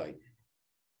website.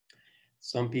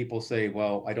 Some people say,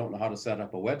 well, I don't know how to set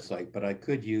up a website, but I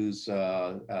could use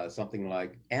something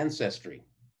like Ancestry.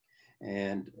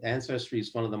 And Ancestry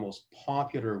is one of the most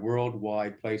popular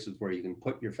worldwide places where you can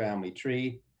put your family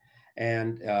tree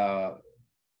and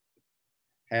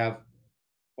have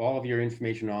all of your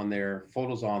information on there,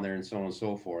 photos on there, and so on and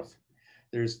so forth.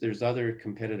 There's other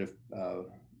competitive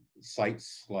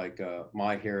sites like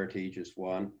MyHeritage is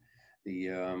one.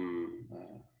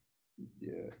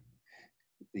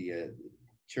 The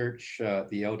church,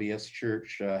 the LDS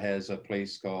Church has a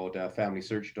place called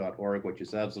FamilySearch.org, which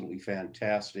is absolutely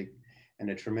fantastic and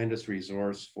a tremendous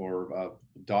resource for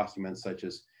documents such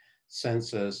as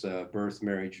census, birth,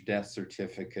 marriage, death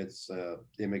certificates,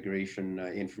 immigration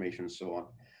information, and so on.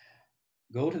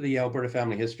 Go to the Alberta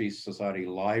Family Histories Society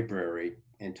library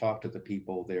and talk to the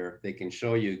people there. They can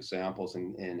show you examples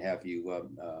and have you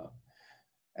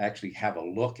actually have a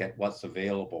look at what's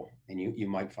available, and you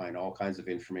might find all kinds of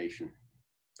information.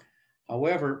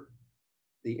 However,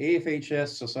 the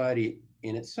AFHS Society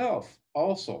in itself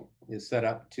also is set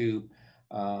up to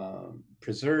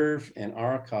preserve and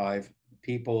archive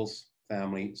people's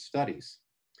family studies.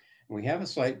 And we have a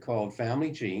site called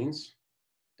Family Genes,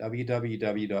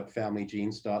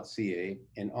 www.familygenes.ca,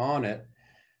 and on it,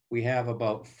 we have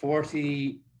about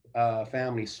 40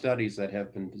 family studies that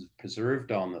have been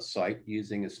preserved on the site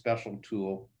using a special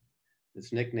tool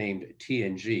that's nicknamed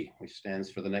TNG, which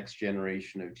stands for the Next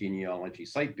Generation of Genealogy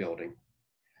Site Building.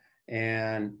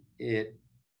 And the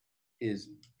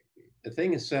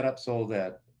thing is set up so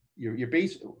that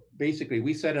basically,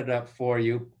 we set it up for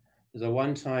you. There's a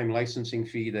one-time licensing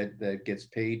fee that gets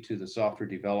paid to the software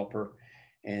developer,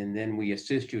 and then we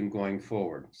assist you in going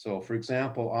forward. So for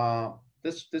example,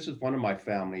 this is one of my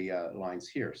family lines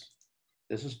here.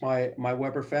 This is my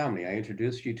Weber family. I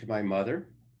introduced you to my mother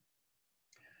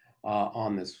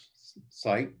on this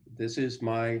site. This is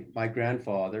my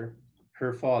grandfather,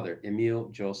 her father, Emil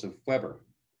Joseph Weber.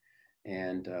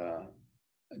 And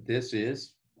this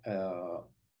is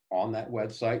on that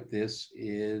website. This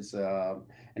is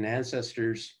an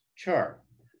ancestors chart,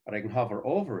 but I can hover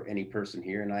over any person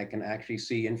here and I can actually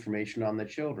see information on the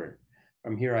children.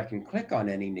 From here, I can click on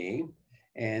any name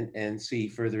and see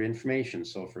further information.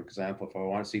 So for example, if I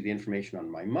want to see the information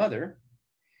on my mother,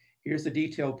 here's the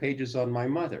detailed pages on my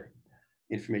mother,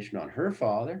 information on her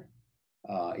father,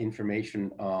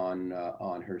 information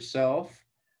on herself,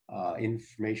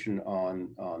 information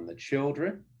on the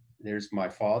children. There's my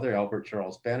father, Albert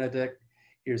Charles Benedict.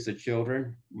 Here's the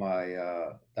children.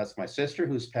 That's my sister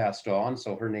who's passed on,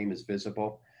 so her name is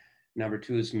visible. Number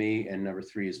 2 is me, and number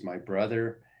 3 is my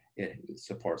brother. It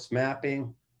supports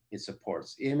mapping. It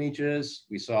supports images.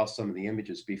 We saw some of the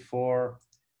images before.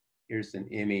 Here's an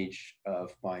image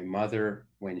of my mother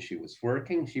when she was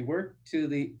working. She worked to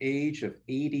the age of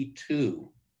 82.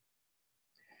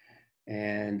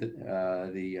 And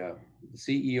the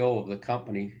CEO of the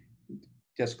company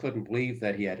just couldn't believe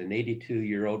that he had an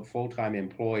 82-year-old full-time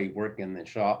employee working in the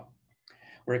shop,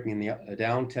 working in the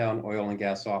downtown oil and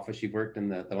gas office. She worked in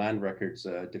the land records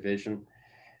division.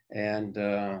 And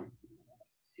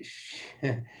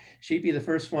she'd be the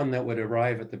first one that would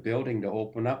arrive at the building to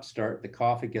open up, start the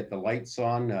coffee, get the lights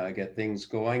on, get things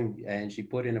going. And she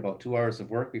put in about 2 hours of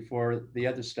work before the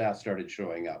other staff started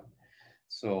showing up.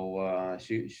 So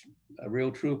she a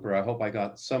real trooper. I hope I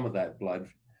got some of that blood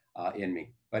in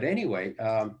me. But anyway,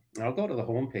 I'll go to the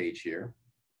home page here.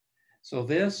 So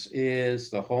this is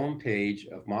the home page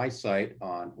of my site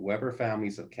on Weber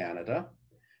Families of Canada.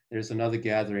 There's another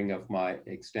gathering of my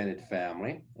extended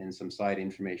family and some side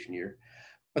information here.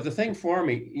 But the thing for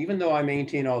me, even though I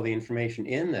maintain all the information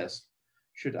in this,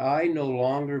 should I no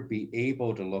longer be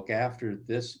able to look after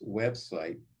this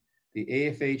website, the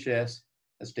AFHS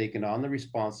has taken on the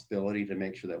responsibility to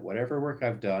make sure that whatever work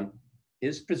I've done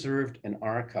is preserved and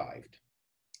archived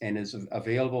and is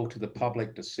available to the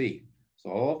public to see. So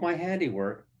all of my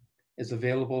handiwork is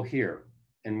available here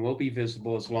and will be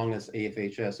visible as long as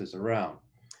AFHS is around.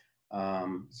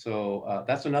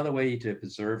 That's another way to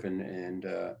preserve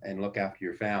and look after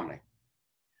your family.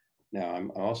 Now,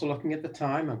 I'm also looking at the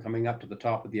time. I'm coming up to the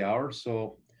top of the hour.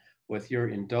 So with your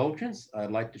indulgence, I'd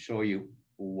like to show you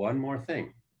one more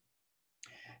thing.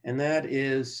 And that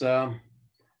is the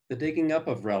digging up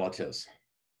of relatives.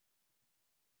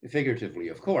 Figuratively,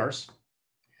 of course.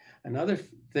 Another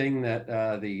thing that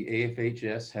the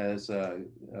AFHS has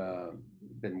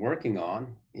been working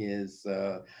on is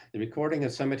the recording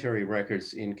of cemetery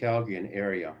records in Calgary and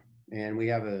area. And we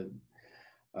have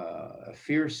a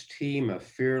fierce team of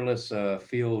fearless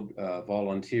field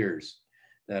volunteers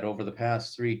that over the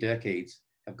past 3 decades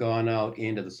have gone out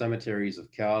into the cemeteries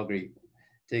of Calgary,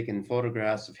 taken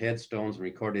photographs of headstones and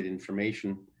recorded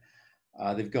information.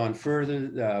 They've gone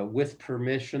further with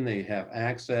permission. They have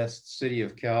accessed City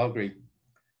of Calgary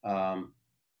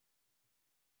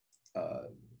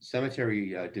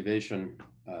cemetery division,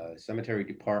 cemetery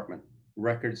department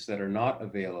records that are not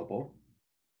available.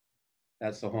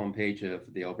 That's the homepage of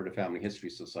the Alberta Family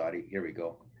Histories Society. Here we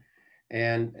go.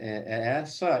 And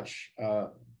as such,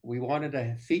 we wanted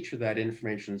to feature that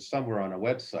information somewhere on a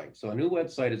website. So a new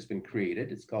website has been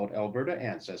created. It's called Alberta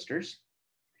Ancestors.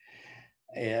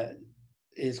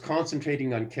 Is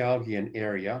concentrating on Calgary and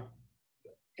area,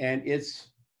 and it's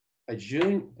a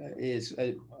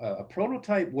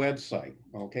prototype website.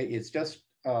 Okay, it's just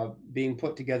being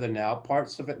put together now.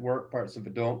 Parts of it work, parts of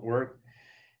it don't work.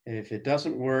 If it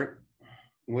doesn't work,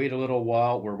 wait a little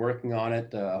while. We're working on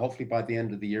it. Hopefully by the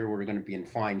end of the year, we're going to be in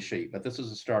fine shape. But this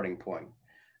is a starting point.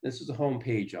 This is a home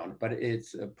page on it, but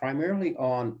it's primarily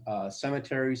on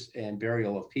cemeteries and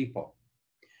burial of people.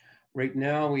 Right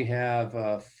now, we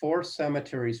have 4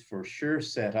 cemeteries for sure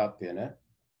set up in it.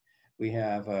 We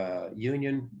have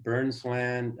Union,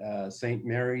 Burnsland, St.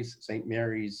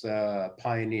 Mary's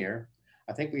Pioneer.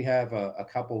 I think we have a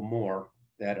couple more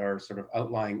that are sort of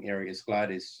outlying areas,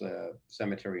 Gladys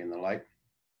Cemetery and the like.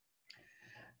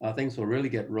 Things will really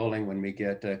get rolling when we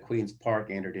get Queen's Park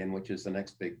entered in, which is the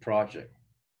next big project.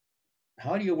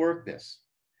 How do you work this?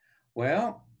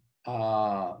 Well,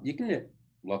 you can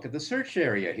look at the search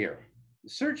area here.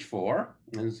 Search for,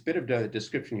 and there's a bit of a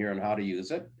description here on how to use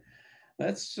it.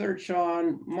 Let's search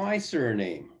on my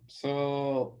surname.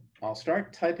 So I'll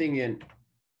start typing in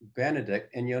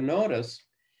Benedict, and you'll notice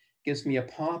it gives me a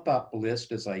pop-up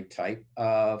list as I type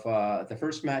of the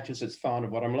first matches it's found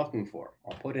of what I'm looking for.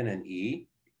 I'll put in an E.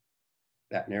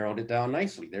 That narrowed it down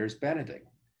nicely. There's Benedict.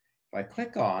 If I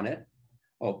click on it,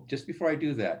 oh, just before I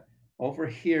do that, over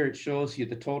here, it shows you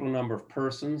the total number of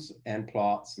persons and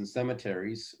plots and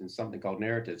cemeteries and something called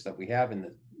narratives that we have in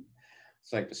the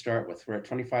site to start with. We're at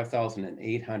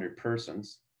 25,800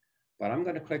 persons, but I'm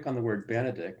going to click on the word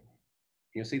Benedict.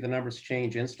 You'll see the numbers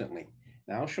change instantly.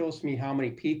 Now it shows me how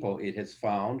many people it has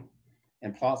found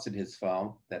and plots it has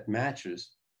found that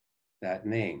matches that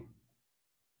name.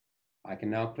 I can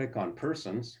now click on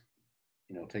persons,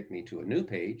 and it'll take me to a new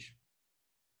page.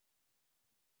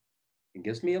 It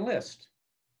gives me a list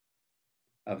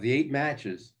of the 8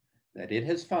 matches that it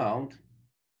has found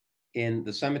in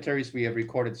the cemeteries we have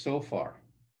recorded so far.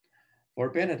 For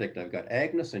Benedict, I've got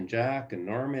Agnes and Jack and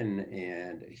Norman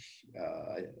and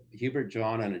Hubert,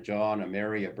 John, and a John, a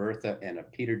Mary, a Bertha, and a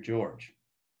Peter George.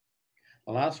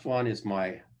 The last one is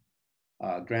my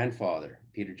grandfather,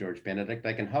 Peter George Benedict.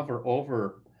 I can hover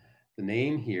over the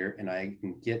name here and I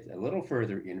can get a little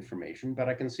further information, but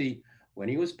I can see when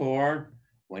he was born,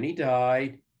 when he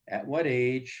died, at what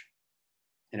age,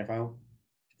 and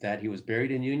that he was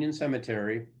buried in Union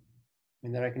Cemetery,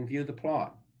 and that I can view the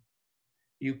plot.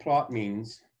 View plot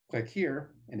means click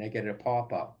here and I get a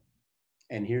pop-up.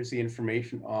 And here's the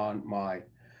information on my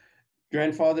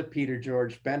grandfather, Peter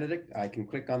George Benedict. I can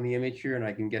click on the image here and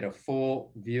I can get a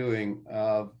full viewing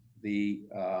of the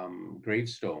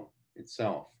gravestone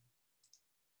itself.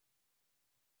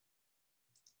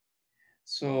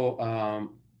 So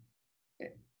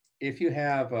if you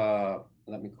have,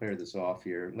 let me clear this off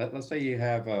here. Let's say you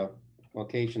have a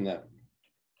location that,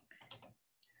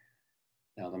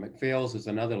 now the McPhails is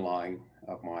another line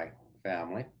of my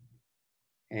family.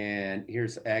 And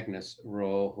here's Agnes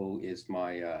Rowe, who is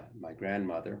my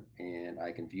grandmother, and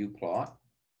I can view plot.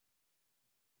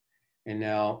 And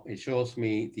now it shows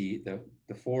me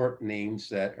the four names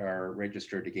that are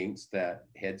registered against that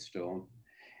headstone.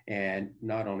 And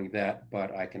not only that,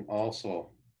 but I can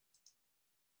also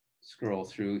scroll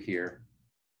through here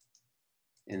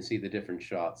and see the different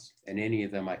shots. And any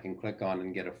of them I can click on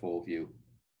and get a full view.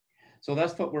 So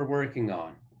that's what we're working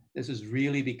on. This is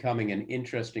really becoming an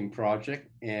interesting project,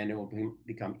 and it will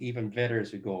become even better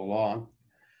as we go along.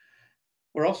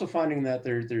 We're also finding that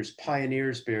there's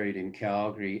pioneers buried in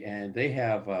Calgary, and they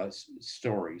have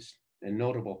stories and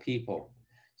notable people.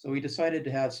 So we decided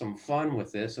to have some fun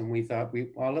with this, and we thought,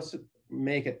 well, let's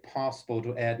make it possible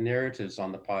to add narratives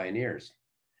on the pioneers.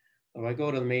 So if I go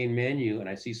to the main menu and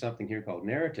I see something here called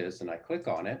narratives, and I click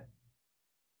on it,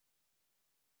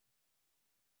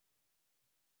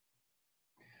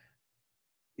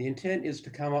 the intent is to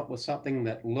come up with something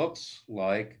that looks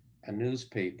like a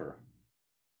newspaper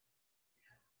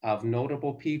of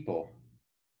notable people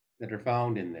that are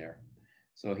found in there.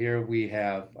 So here we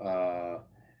have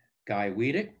Guy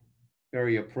Wiedek,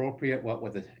 very appropriate, what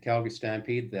with the Calgary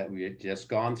Stampede that we had just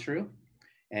gone through,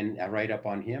 and I write up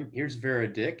on him. Here's Vera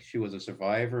Dick, she was a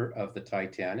survivor of the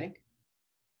Titanic.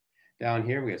 Down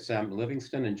here we have Sam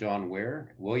Livingston and John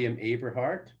Ware, William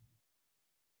Aberhart,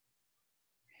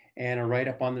 and a write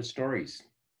up on the stories.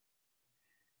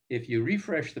 If you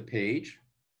refresh the page,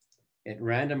 it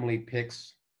randomly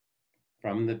picks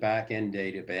from the back-end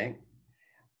data bank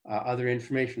other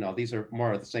information. Now, these are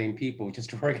more of the same people,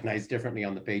 just organized differently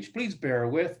on the page. Please bear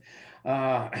with.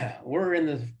 We're in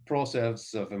the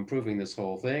process of improving this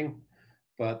whole thing,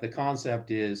 but the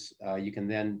concept is you can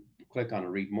then click on a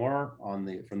read more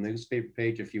on from the newspaper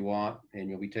page if you want, and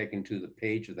you'll be taken to the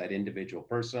page of that individual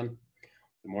person.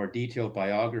 The more detailed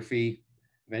biography.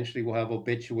 Eventually we'll have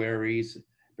obituaries,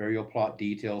 burial plot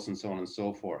details, and so on and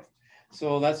so forth.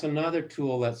 So that's another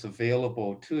tool that's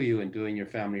available to you in doing your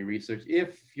family research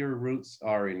if your roots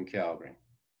are in Calgary.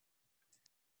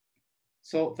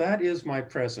 So that is my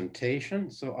presentation.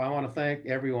 So I want to thank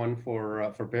everyone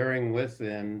for bearing with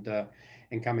and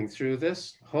coming through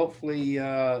this. Hopefully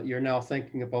you're now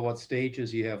thinking about what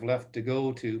stages you have left to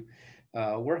go to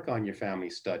work on your family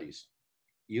studies.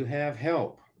 You have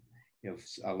help. You have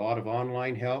a lot of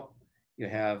online help. You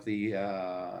have the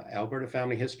Alberta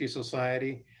Family Histories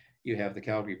Society. You have the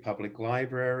Calgary Public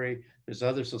Library. There's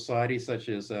other societies such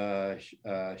as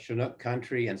Chinook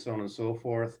Country and so on and so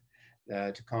forth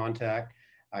to contact.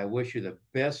 I wish you the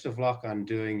best of luck on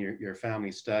doing your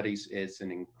family studies. It's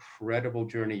an incredible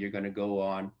journey you're going to go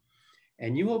on.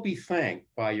 And you will be thanked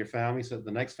by your families at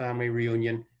the next family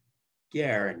reunion,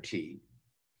 guaranteed.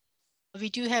 We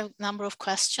do have a number of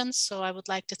questions, so I would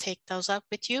like to take those up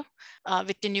with you.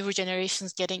 With the newer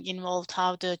generations getting involved,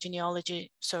 how the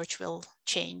genealogy search will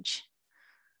change.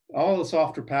 All the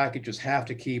software packages have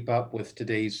to keep up with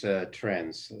today's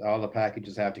trends. All the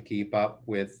packages have to keep up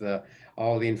with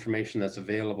all the information that's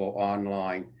available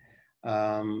online.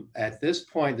 At this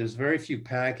point, there's very few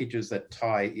packages that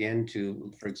tie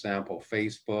into, for example,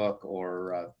 Facebook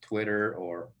or Twitter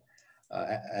or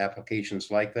applications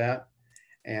like that.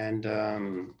 And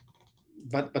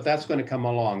but that's going to come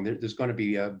along. There's going to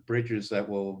be bridges that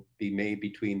will be made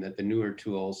between the newer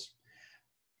tools.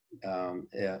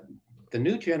 The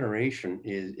new generation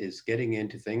is getting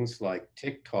into things like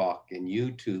TikTok and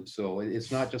YouTube. So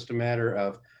it's not just a matter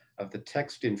of the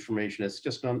text information. It's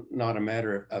just not a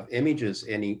matter of images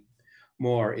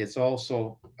anymore. It's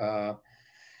also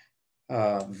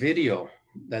video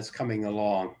that's coming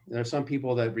along. There are some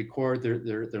people that record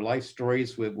their life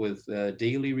stories with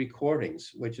daily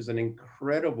recordings, which is an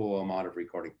incredible amount of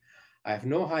recording. I have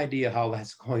no idea how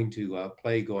that's going to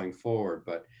play going forward,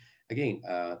 but again,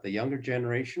 the younger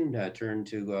generation turn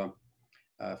to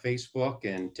Facebook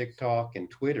and TikTok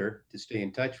and Twitter to stay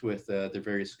in touch with their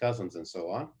various cousins and so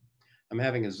on. I'm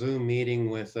having a Zoom meeting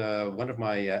with one of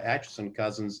my Atchison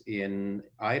cousins in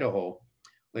Idaho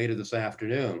later this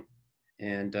afternoon.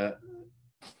 And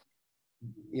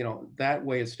you know, that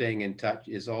way of staying in touch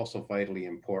is also vitally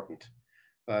important.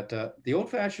 But the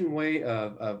old-fashioned way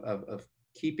of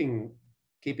keeping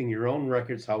your own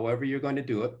records, however you're going to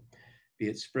do it, be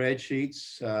it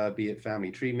spreadsheets, be it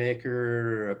Family Tree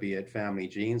Maker, be it Family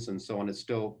Genes, and so on, it's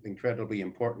still incredibly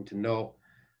important to know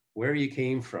where you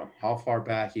came from, how far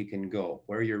back you can go,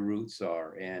 where your roots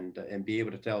are, and be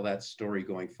able to tell that story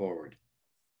going forward.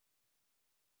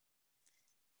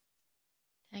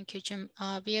 Thank you, Jim.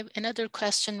 We have another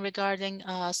question regarding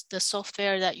the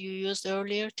software that you used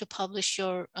earlier to publish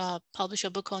a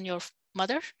book on your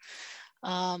mother.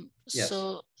 Yes.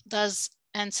 So does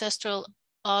Ancestral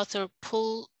Author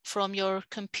pull from your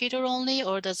computer only,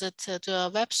 or does it do a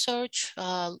web search,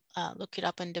 look it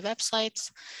up on the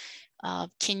websites?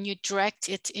 Can you direct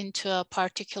it into a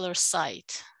particular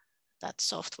site, that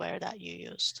software that you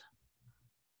used?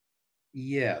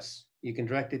 Yes, you can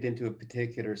direct it into a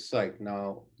particular site.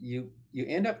 Now, you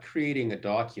end up creating a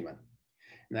document,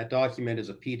 and that document is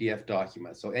a PDF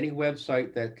document. So any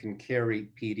website that can carry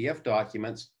PDF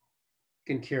documents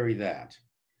can carry that.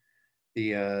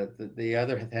 The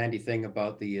other handy thing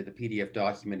about the PDF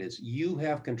document is you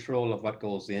have control of what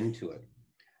goes into it.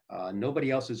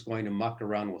 Nobody else is going to muck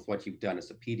around with what you've done.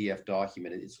 It's a PDF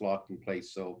document. It's locked in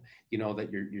place. So you know that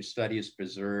your study is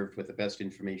preserved with the best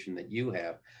information that you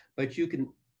have, but you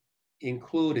can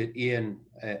include it in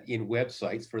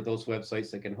websites for those websites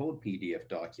that can hold PDF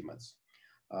documents.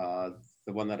 The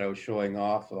one that I was showing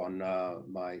off on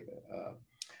my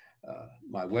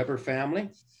Weber family,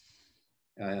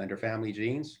 under family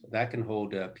genes, that can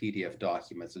hold PDF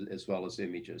documents as well as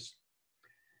images.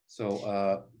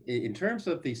 So in terms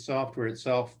of the software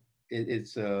itself,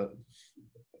 it's a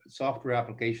software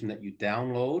application that you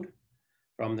download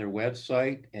from their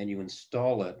website and you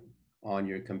install it on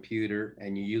your computer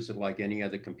and you use it like any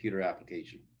other computer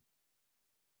application.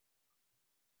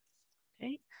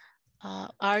 Okay.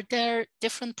 Are there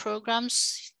different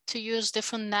programs to use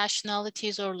different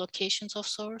nationalities or locations of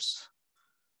source?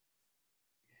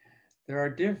 There are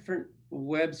different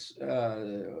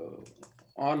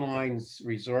online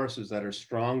resources that are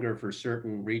stronger for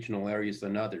certain regional areas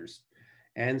than others.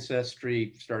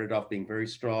 Ancestry started off being very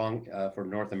strong for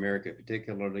North America,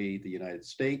 particularly the United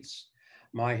States.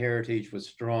 MyHeritage was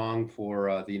strong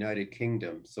for the United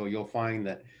Kingdom. So you'll find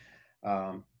that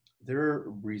their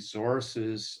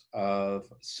resources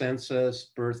of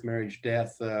census, birth, marriage,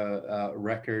 death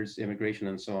records, immigration,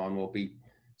 and so on will be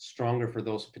stronger for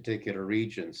those particular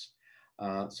regions.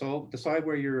 So decide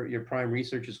where your prime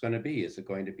research is going to be. Is it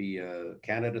going to be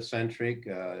Canada-centric,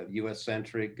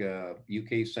 US-centric,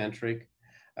 UK-centric?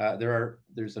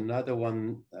 There's another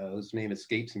one whose name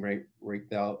escapes me right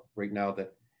now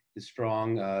that is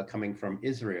strong, coming from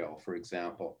Israel, for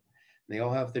example. They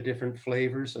all have their different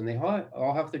flavors and they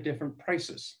all have their different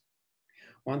prices.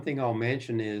 One thing I'll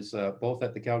mention is both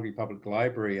at the Calgary Public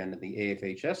Library and at the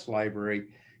AFHS Library,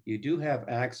 you do have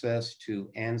access to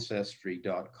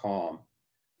Ancestry.com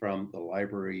from the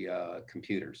library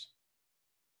computers.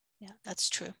 Yeah, that's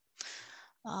true.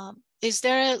 Is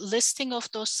there a listing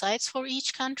of those sites for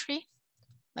each country?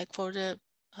 Like for the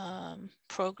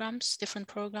programs, different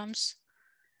programs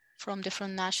from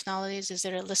different nationalities? Is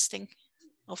there a listing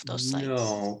of those sites?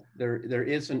 No, there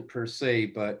isn't per se,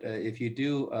 but if you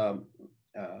do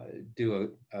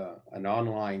an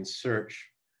online search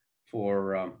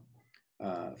for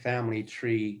family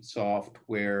tree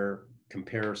software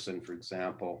comparison, for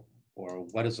example, or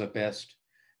what is the best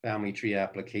family tree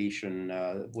application,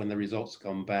 when the results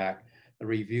come back, the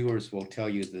reviewers will tell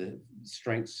you the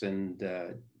strengths and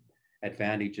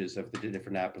advantages of the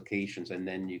different applications, and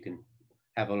then you can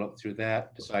have a look through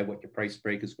that, decide what your price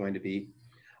break is going to be.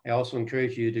 I also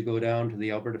encourage you to go down to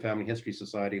the Alberta Family History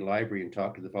Society library and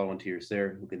talk to the volunteers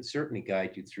there who can certainly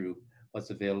guide you through what's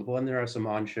available. And there are some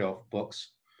on-shelf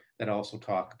books that also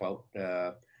talk about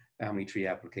family tree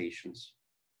applications.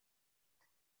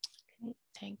 Okay,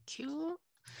 thank you.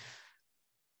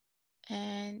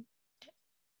 And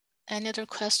another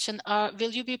question,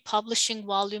 will you be publishing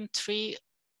volume 3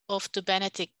 of the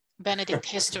Benedict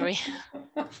history?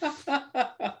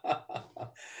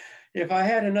 If I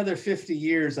had another 50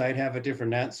 years, I'd have a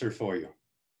different answer for you.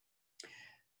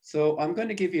 So I'm going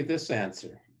to give you this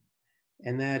answer,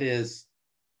 and that is,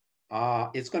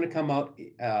 it's going to come out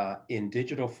in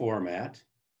digital format.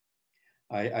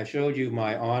 I showed you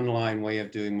my online way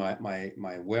of doing my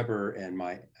Weber and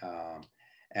my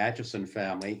Atchison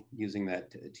family using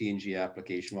that TNG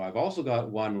application. Well, I've also got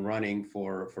one running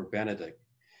for Benedict,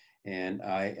 and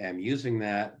I am using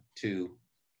that to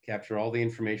capture all the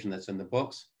information that's in the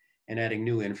books and adding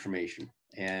new information.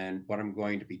 And what I'm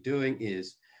going to be doing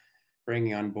is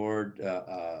bringing on board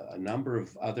a number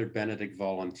of other Benedict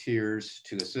volunteers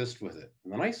to assist with it.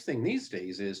 And the nice thing these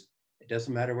days is it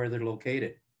doesn't matter where they're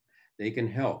located. They can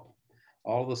help.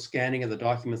 All the scanning of the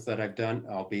documents that I've done,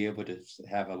 I'll be able to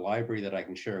have a library that I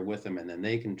can share with them, and then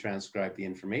they can transcribe the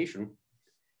information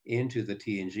into the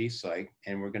TNG site.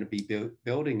 And we're going to be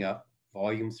building up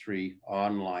volume 3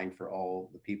 online for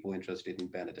all the people interested in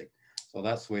Benedict. So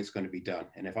that's the way it's going to be done.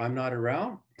 And if I'm not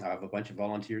around, I have a bunch of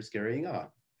volunteers carrying on.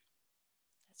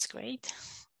 That's great.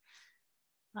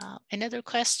 Another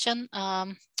question,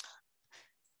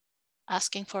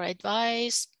 asking for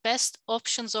advice. Best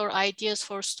options or ideas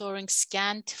for storing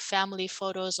scanned family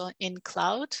photos in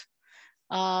cloud.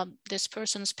 This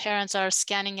person's parents are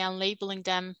scanning and labeling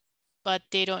them, but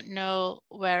they don't know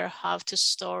how to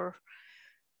store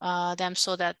them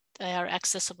so that they are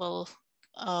accessible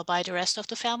by the rest of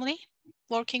the family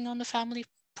working on the family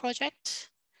project.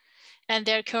 And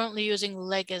they're currently using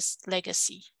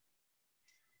Legacy.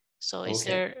 So is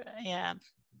there, yeah.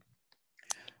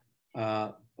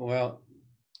 Well,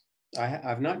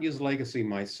 I've not used Legacy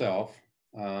myself,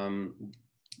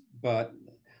 but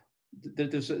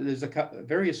there's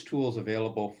various tools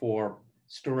available for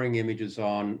storing images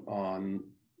on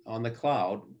the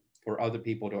cloud for other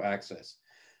people to access.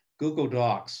 Google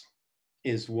Docs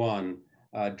is one.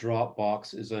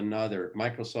 Dropbox is another.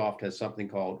 Microsoft has something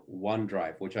called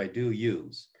OneDrive, which I do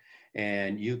use,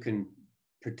 and you can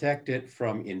protect it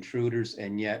from intruders,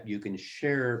 and yet you can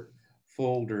share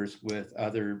folders with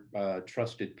other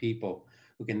trusted people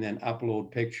who can then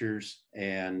upload pictures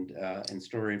and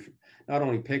store not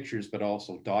only pictures, but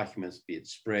also documents, be it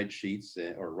spreadsheets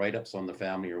or write-ups on the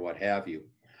family or what have you.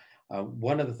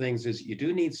 One of the things is you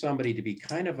do need somebody to be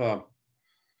kind of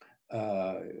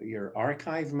your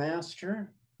archive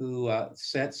master who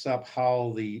sets up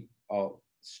how the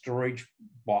storage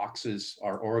boxes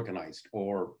are organized,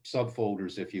 or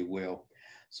subfolders, if you will,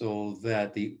 so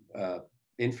that the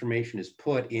information is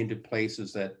put into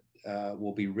places that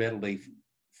will be readily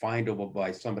findable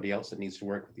by somebody else that needs to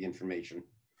work with the information.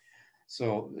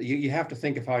 So you have to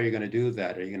think of how you're going to do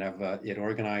that. Are you going to have it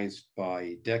organized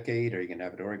by decade? Are you going to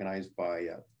have it organized by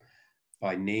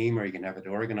name? Or are you going to have it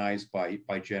organized by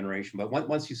generation? But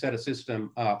once you set a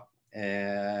system up,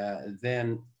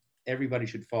 then everybody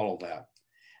should follow that.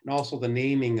 And also the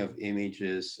naming of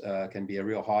images can be a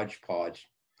real hodgepodge.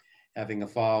 Having a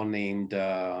file named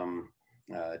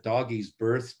Doggy's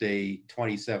Birthday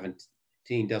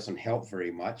 2017 doesn't help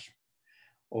very much.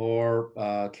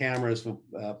 Or cameras will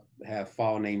have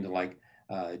file named like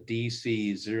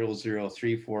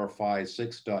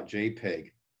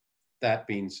DC003456.jpg. That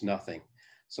means nothing.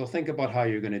 So think about how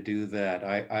you're going to do that.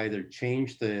 I either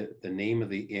change the name of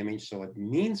the image so it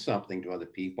means something to other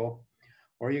people,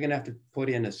 or you're going to have to put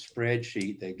in a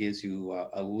spreadsheet that gives you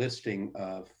a listing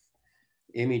of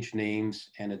image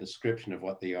names and a description of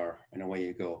what they are, and away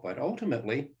you go. But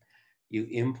ultimately, you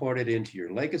import it into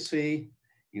your Legacy,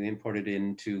 you import it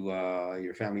into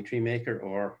your Family Tree Maker,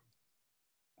 or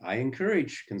I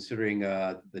encourage considering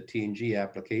the TNG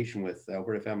application with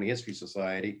Alberta Family History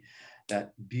Society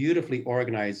that beautifully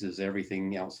organizes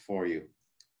everything else for you.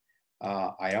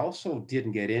 I also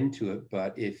didn't get into it,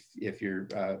 but if your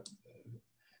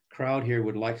crowd here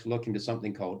would like to look into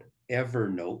something called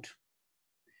Evernote,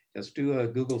 just do a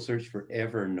Google search for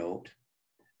Evernote.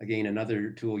 Again,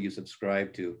 another tool you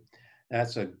subscribe to.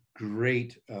 That's a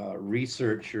great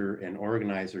researcher and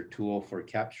organizer tool for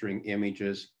capturing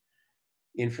images,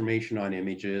 information on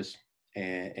images,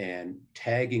 and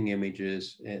tagging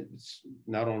images. It's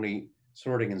not only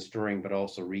sorting and storing, but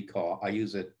also recall. I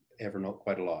use it, Evernote,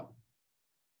 quite a lot.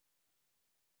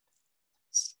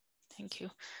 Thank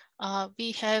you.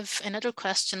 We have another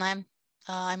question.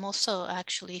 I'm also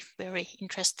actually very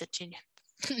interested to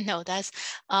know that.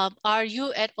 Are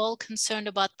you at all concerned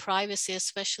about privacy,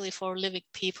 especially for living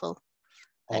people?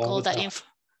 Like all that info?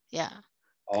 Yeah.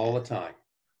 All the time.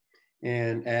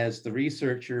 And as the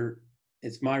researcher,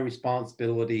 it's my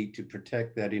responsibility to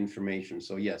protect that information.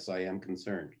 So yes, I am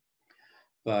concerned.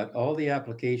 But all the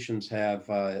applications have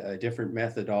different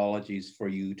methodologies for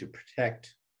you to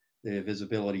protect the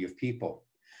visibility of people.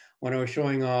 When I was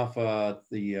showing off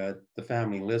the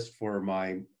family list for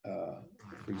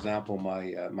for example,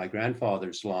 my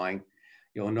grandfather's line,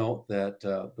 you'll note that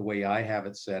the way I have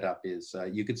it set up is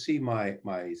you could see my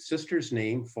sister's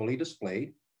name fully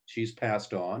displayed. She's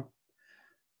passed on.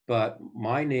 But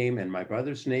my name and my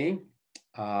brother's name,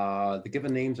 the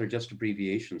given names are just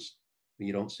abbreviations.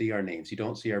 You don't see our names. You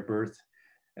don't see our birth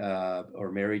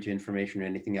or marriage information or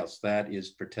anything else. That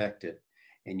is protected.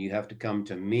 And you have to come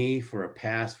to me for a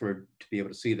password to be able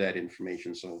to see that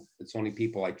information. So it's only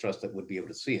people I trust that would be able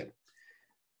to see it.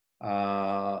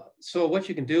 So what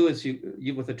you can do is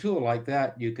you with a tool like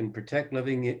that, you can protect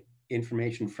living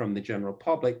information from the general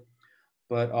public,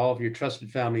 but all of your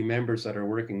trusted family members that are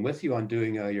working with you on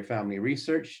doing your family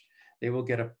research, they will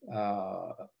get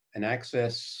an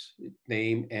access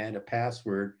name and a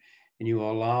password, and you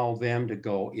allow them to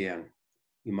go in.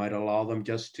 You might allow them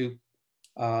just to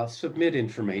submit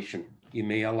information. You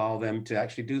may allow them to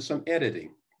actually do some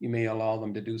editing. You may allow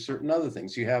them to do certain other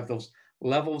things. You have those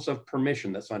levels of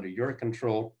permission that's under your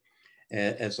control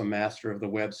as a master of the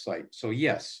website. So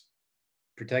yes,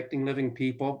 protecting living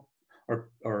people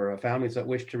or families that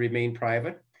wish to remain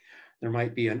private. There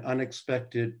might be an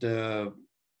unexpected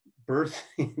birth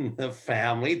in the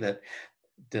family that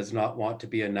does not want to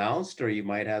be announced, or you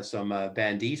might have some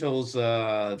banditos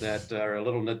that are a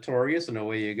little notorious, and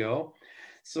away you go.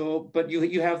 So, but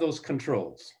you have those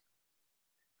controls.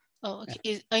 Oh,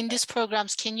 okay. In these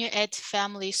programs, can you add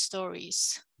family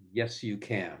stories? Yes, you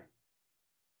can.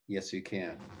 Yes, you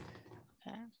can.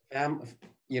 Okay.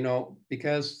 You know,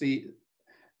 because the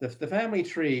family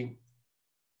tree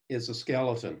is a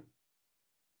skeleton.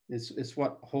 It's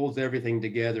what holds everything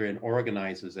together and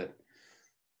organizes it.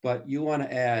 But you want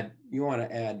to add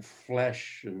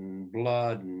flesh and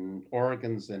blood and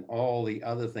organs and all the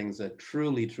other things that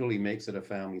truly makes it a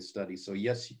family study. So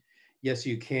yes,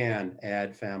 you can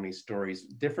add family stories.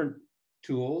 Different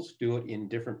tools do it in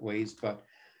different ways, but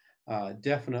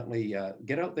definitely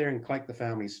get out there and collect the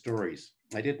family stories.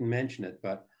 I didn't mention it,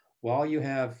 but while you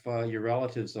have your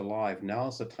relatives alive,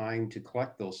 now's the time to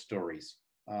collect those stories.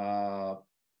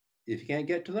 If you can't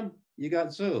get to them, you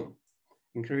got Zoom.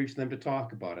 Encourage them to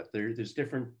talk about it. There's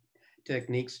different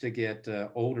techniques to get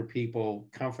older people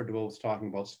comfortable with talking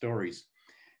about stories.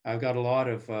 I've got a lot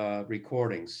of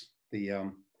recordings.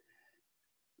 When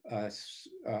I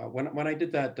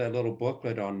did that little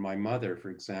booklet on my mother,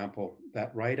 for example,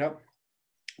 that write-up,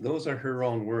 those are her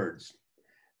own words.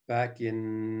 Back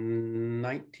in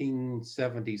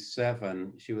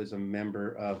 1977, she was a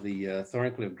member of the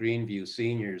Thorncliffe Greenview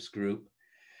Seniors Group,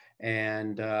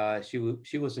 and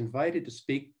she was invited to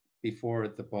speak before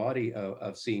the body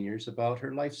of seniors about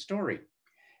her life story.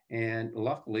 And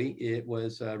luckily, it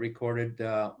was recorded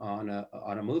on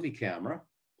a movie camera,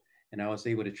 and I was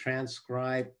able to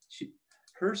transcribe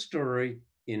her story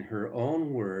in her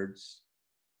own words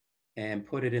and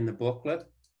put it in the booklet,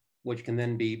 which can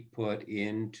then be put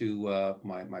into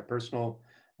my personal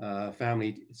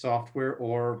family software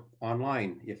or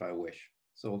online if I wish.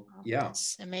 So yeah,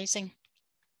 that's amazing.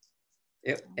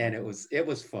 It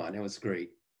was fun. It was great.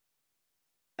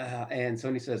 And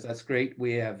Sony says, that's great.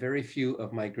 We have very few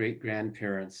of my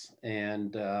great-grandparents.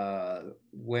 And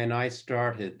when I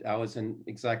started, I was in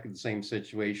exactly the same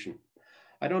situation.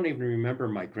 I don't even remember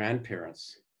my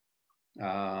grandparents.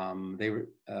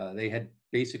 They had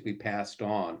basically passed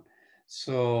on.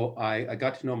 So I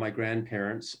got to know my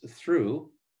grandparents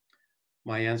through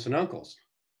my aunts and uncles.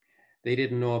 They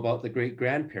didn't know about the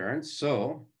great-grandparents,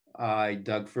 so I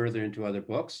dug further into other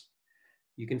books.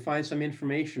 You can find some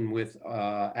information with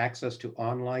access to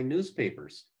online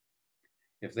newspapers.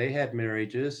 If they had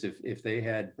marriages, if they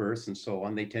had births and so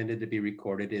on, they tended to be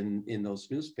recorded in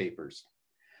those newspapers.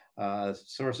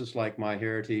 Sources like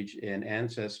MyHeritage and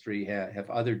Ancestry have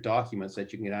other documents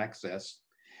that you can access.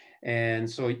 And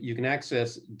so you can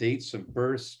access dates of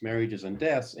births, marriages, and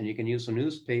deaths, and you can use some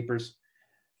newspapers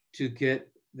to get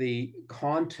the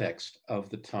context of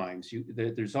the times.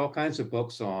 There's all kinds of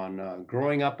books on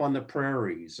growing up on the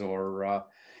prairies, or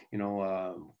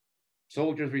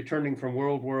soldiers returning from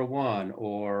World War I,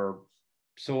 or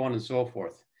so on and so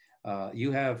forth.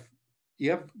 You have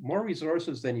more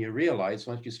resources than you realize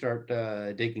once you start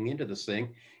digging into this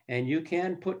thing, and you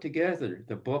can put together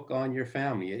the book on your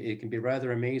family. It can be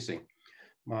rather amazing.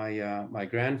 My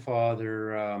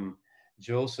grandfather,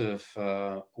 Joseph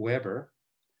Weber,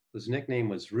 whose nickname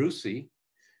was Rusey,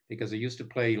 because he used to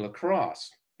play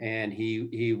lacrosse, and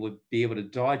he would be able to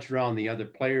dodge around the other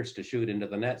players to shoot into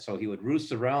the net. So he would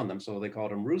roost around them. So they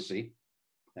called him Rusey.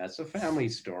 That's a family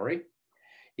story.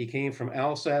 He came from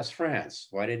Alsace, France.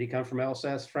 Why did he come from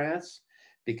Alsace, France?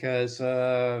 Because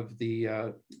of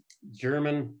the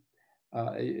Germany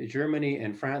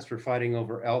and France were fighting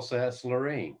over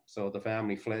Alsace-Lorraine. So the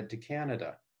family fled to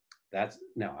Canada.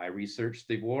 Now I researched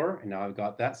the war, and now I've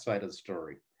got that side of the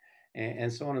story.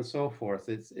 And so on and so forth.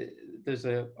 There's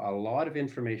a lot of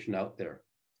information out there.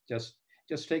 Just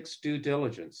takes due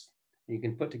diligence. You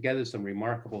can put together some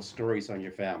remarkable stories on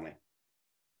your family.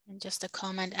 And just a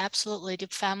comment, absolutely, the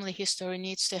family history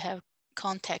needs to have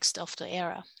context of the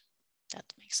era. That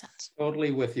makes sense.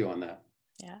 Totally with you on that.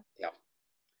 Yeah. Yeah.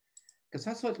 Because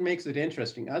that's what makes it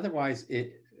interesting. Otherwise,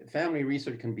 family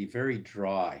research can be very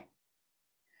dry.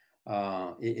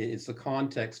 It's the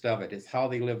context of it. It's how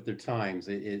they lived their times.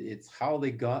 It's how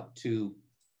they got to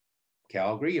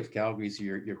Calgary. If Calgary's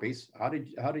your base, how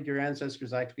did your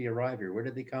ancestors actually arrive here? Where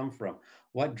did they come from?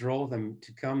 What drove them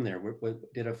to come there?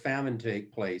 Did a famine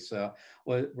take place?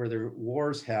 Were there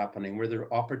wars happening? Were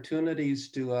there opportunities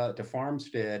to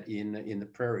farmstead in the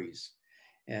prairies,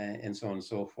 and so on and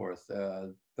so forth?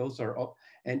 Those are all,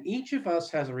 and each of us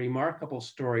has a remarkable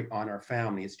story on our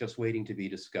family. It's just waiting to be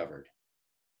discovered.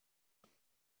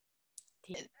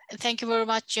 Thank you very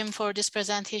much, Jim, for this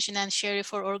presentation, and Sherry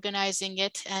for organizing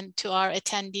it. And to our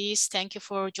attendees, thank you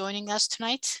for joining us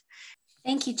tonight.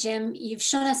 Thank you, Jim. You've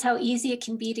shown us how easy it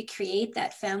can be to create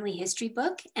that family history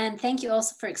book. And thank you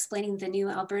also for explaining the new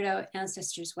Alberta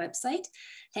Ancestors website.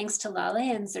 Thanks to Lale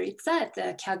and Zaritza at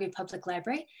the Calgary Public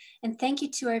Library. And thank you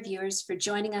to our viewers for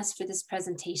joining us for this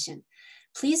presentation.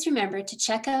 Please remember to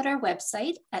check out our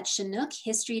website at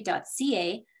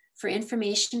chinookhistory.ca for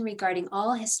information regarding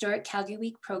all Historic Calgary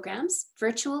Week programs,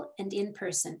 virtual and in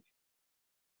person.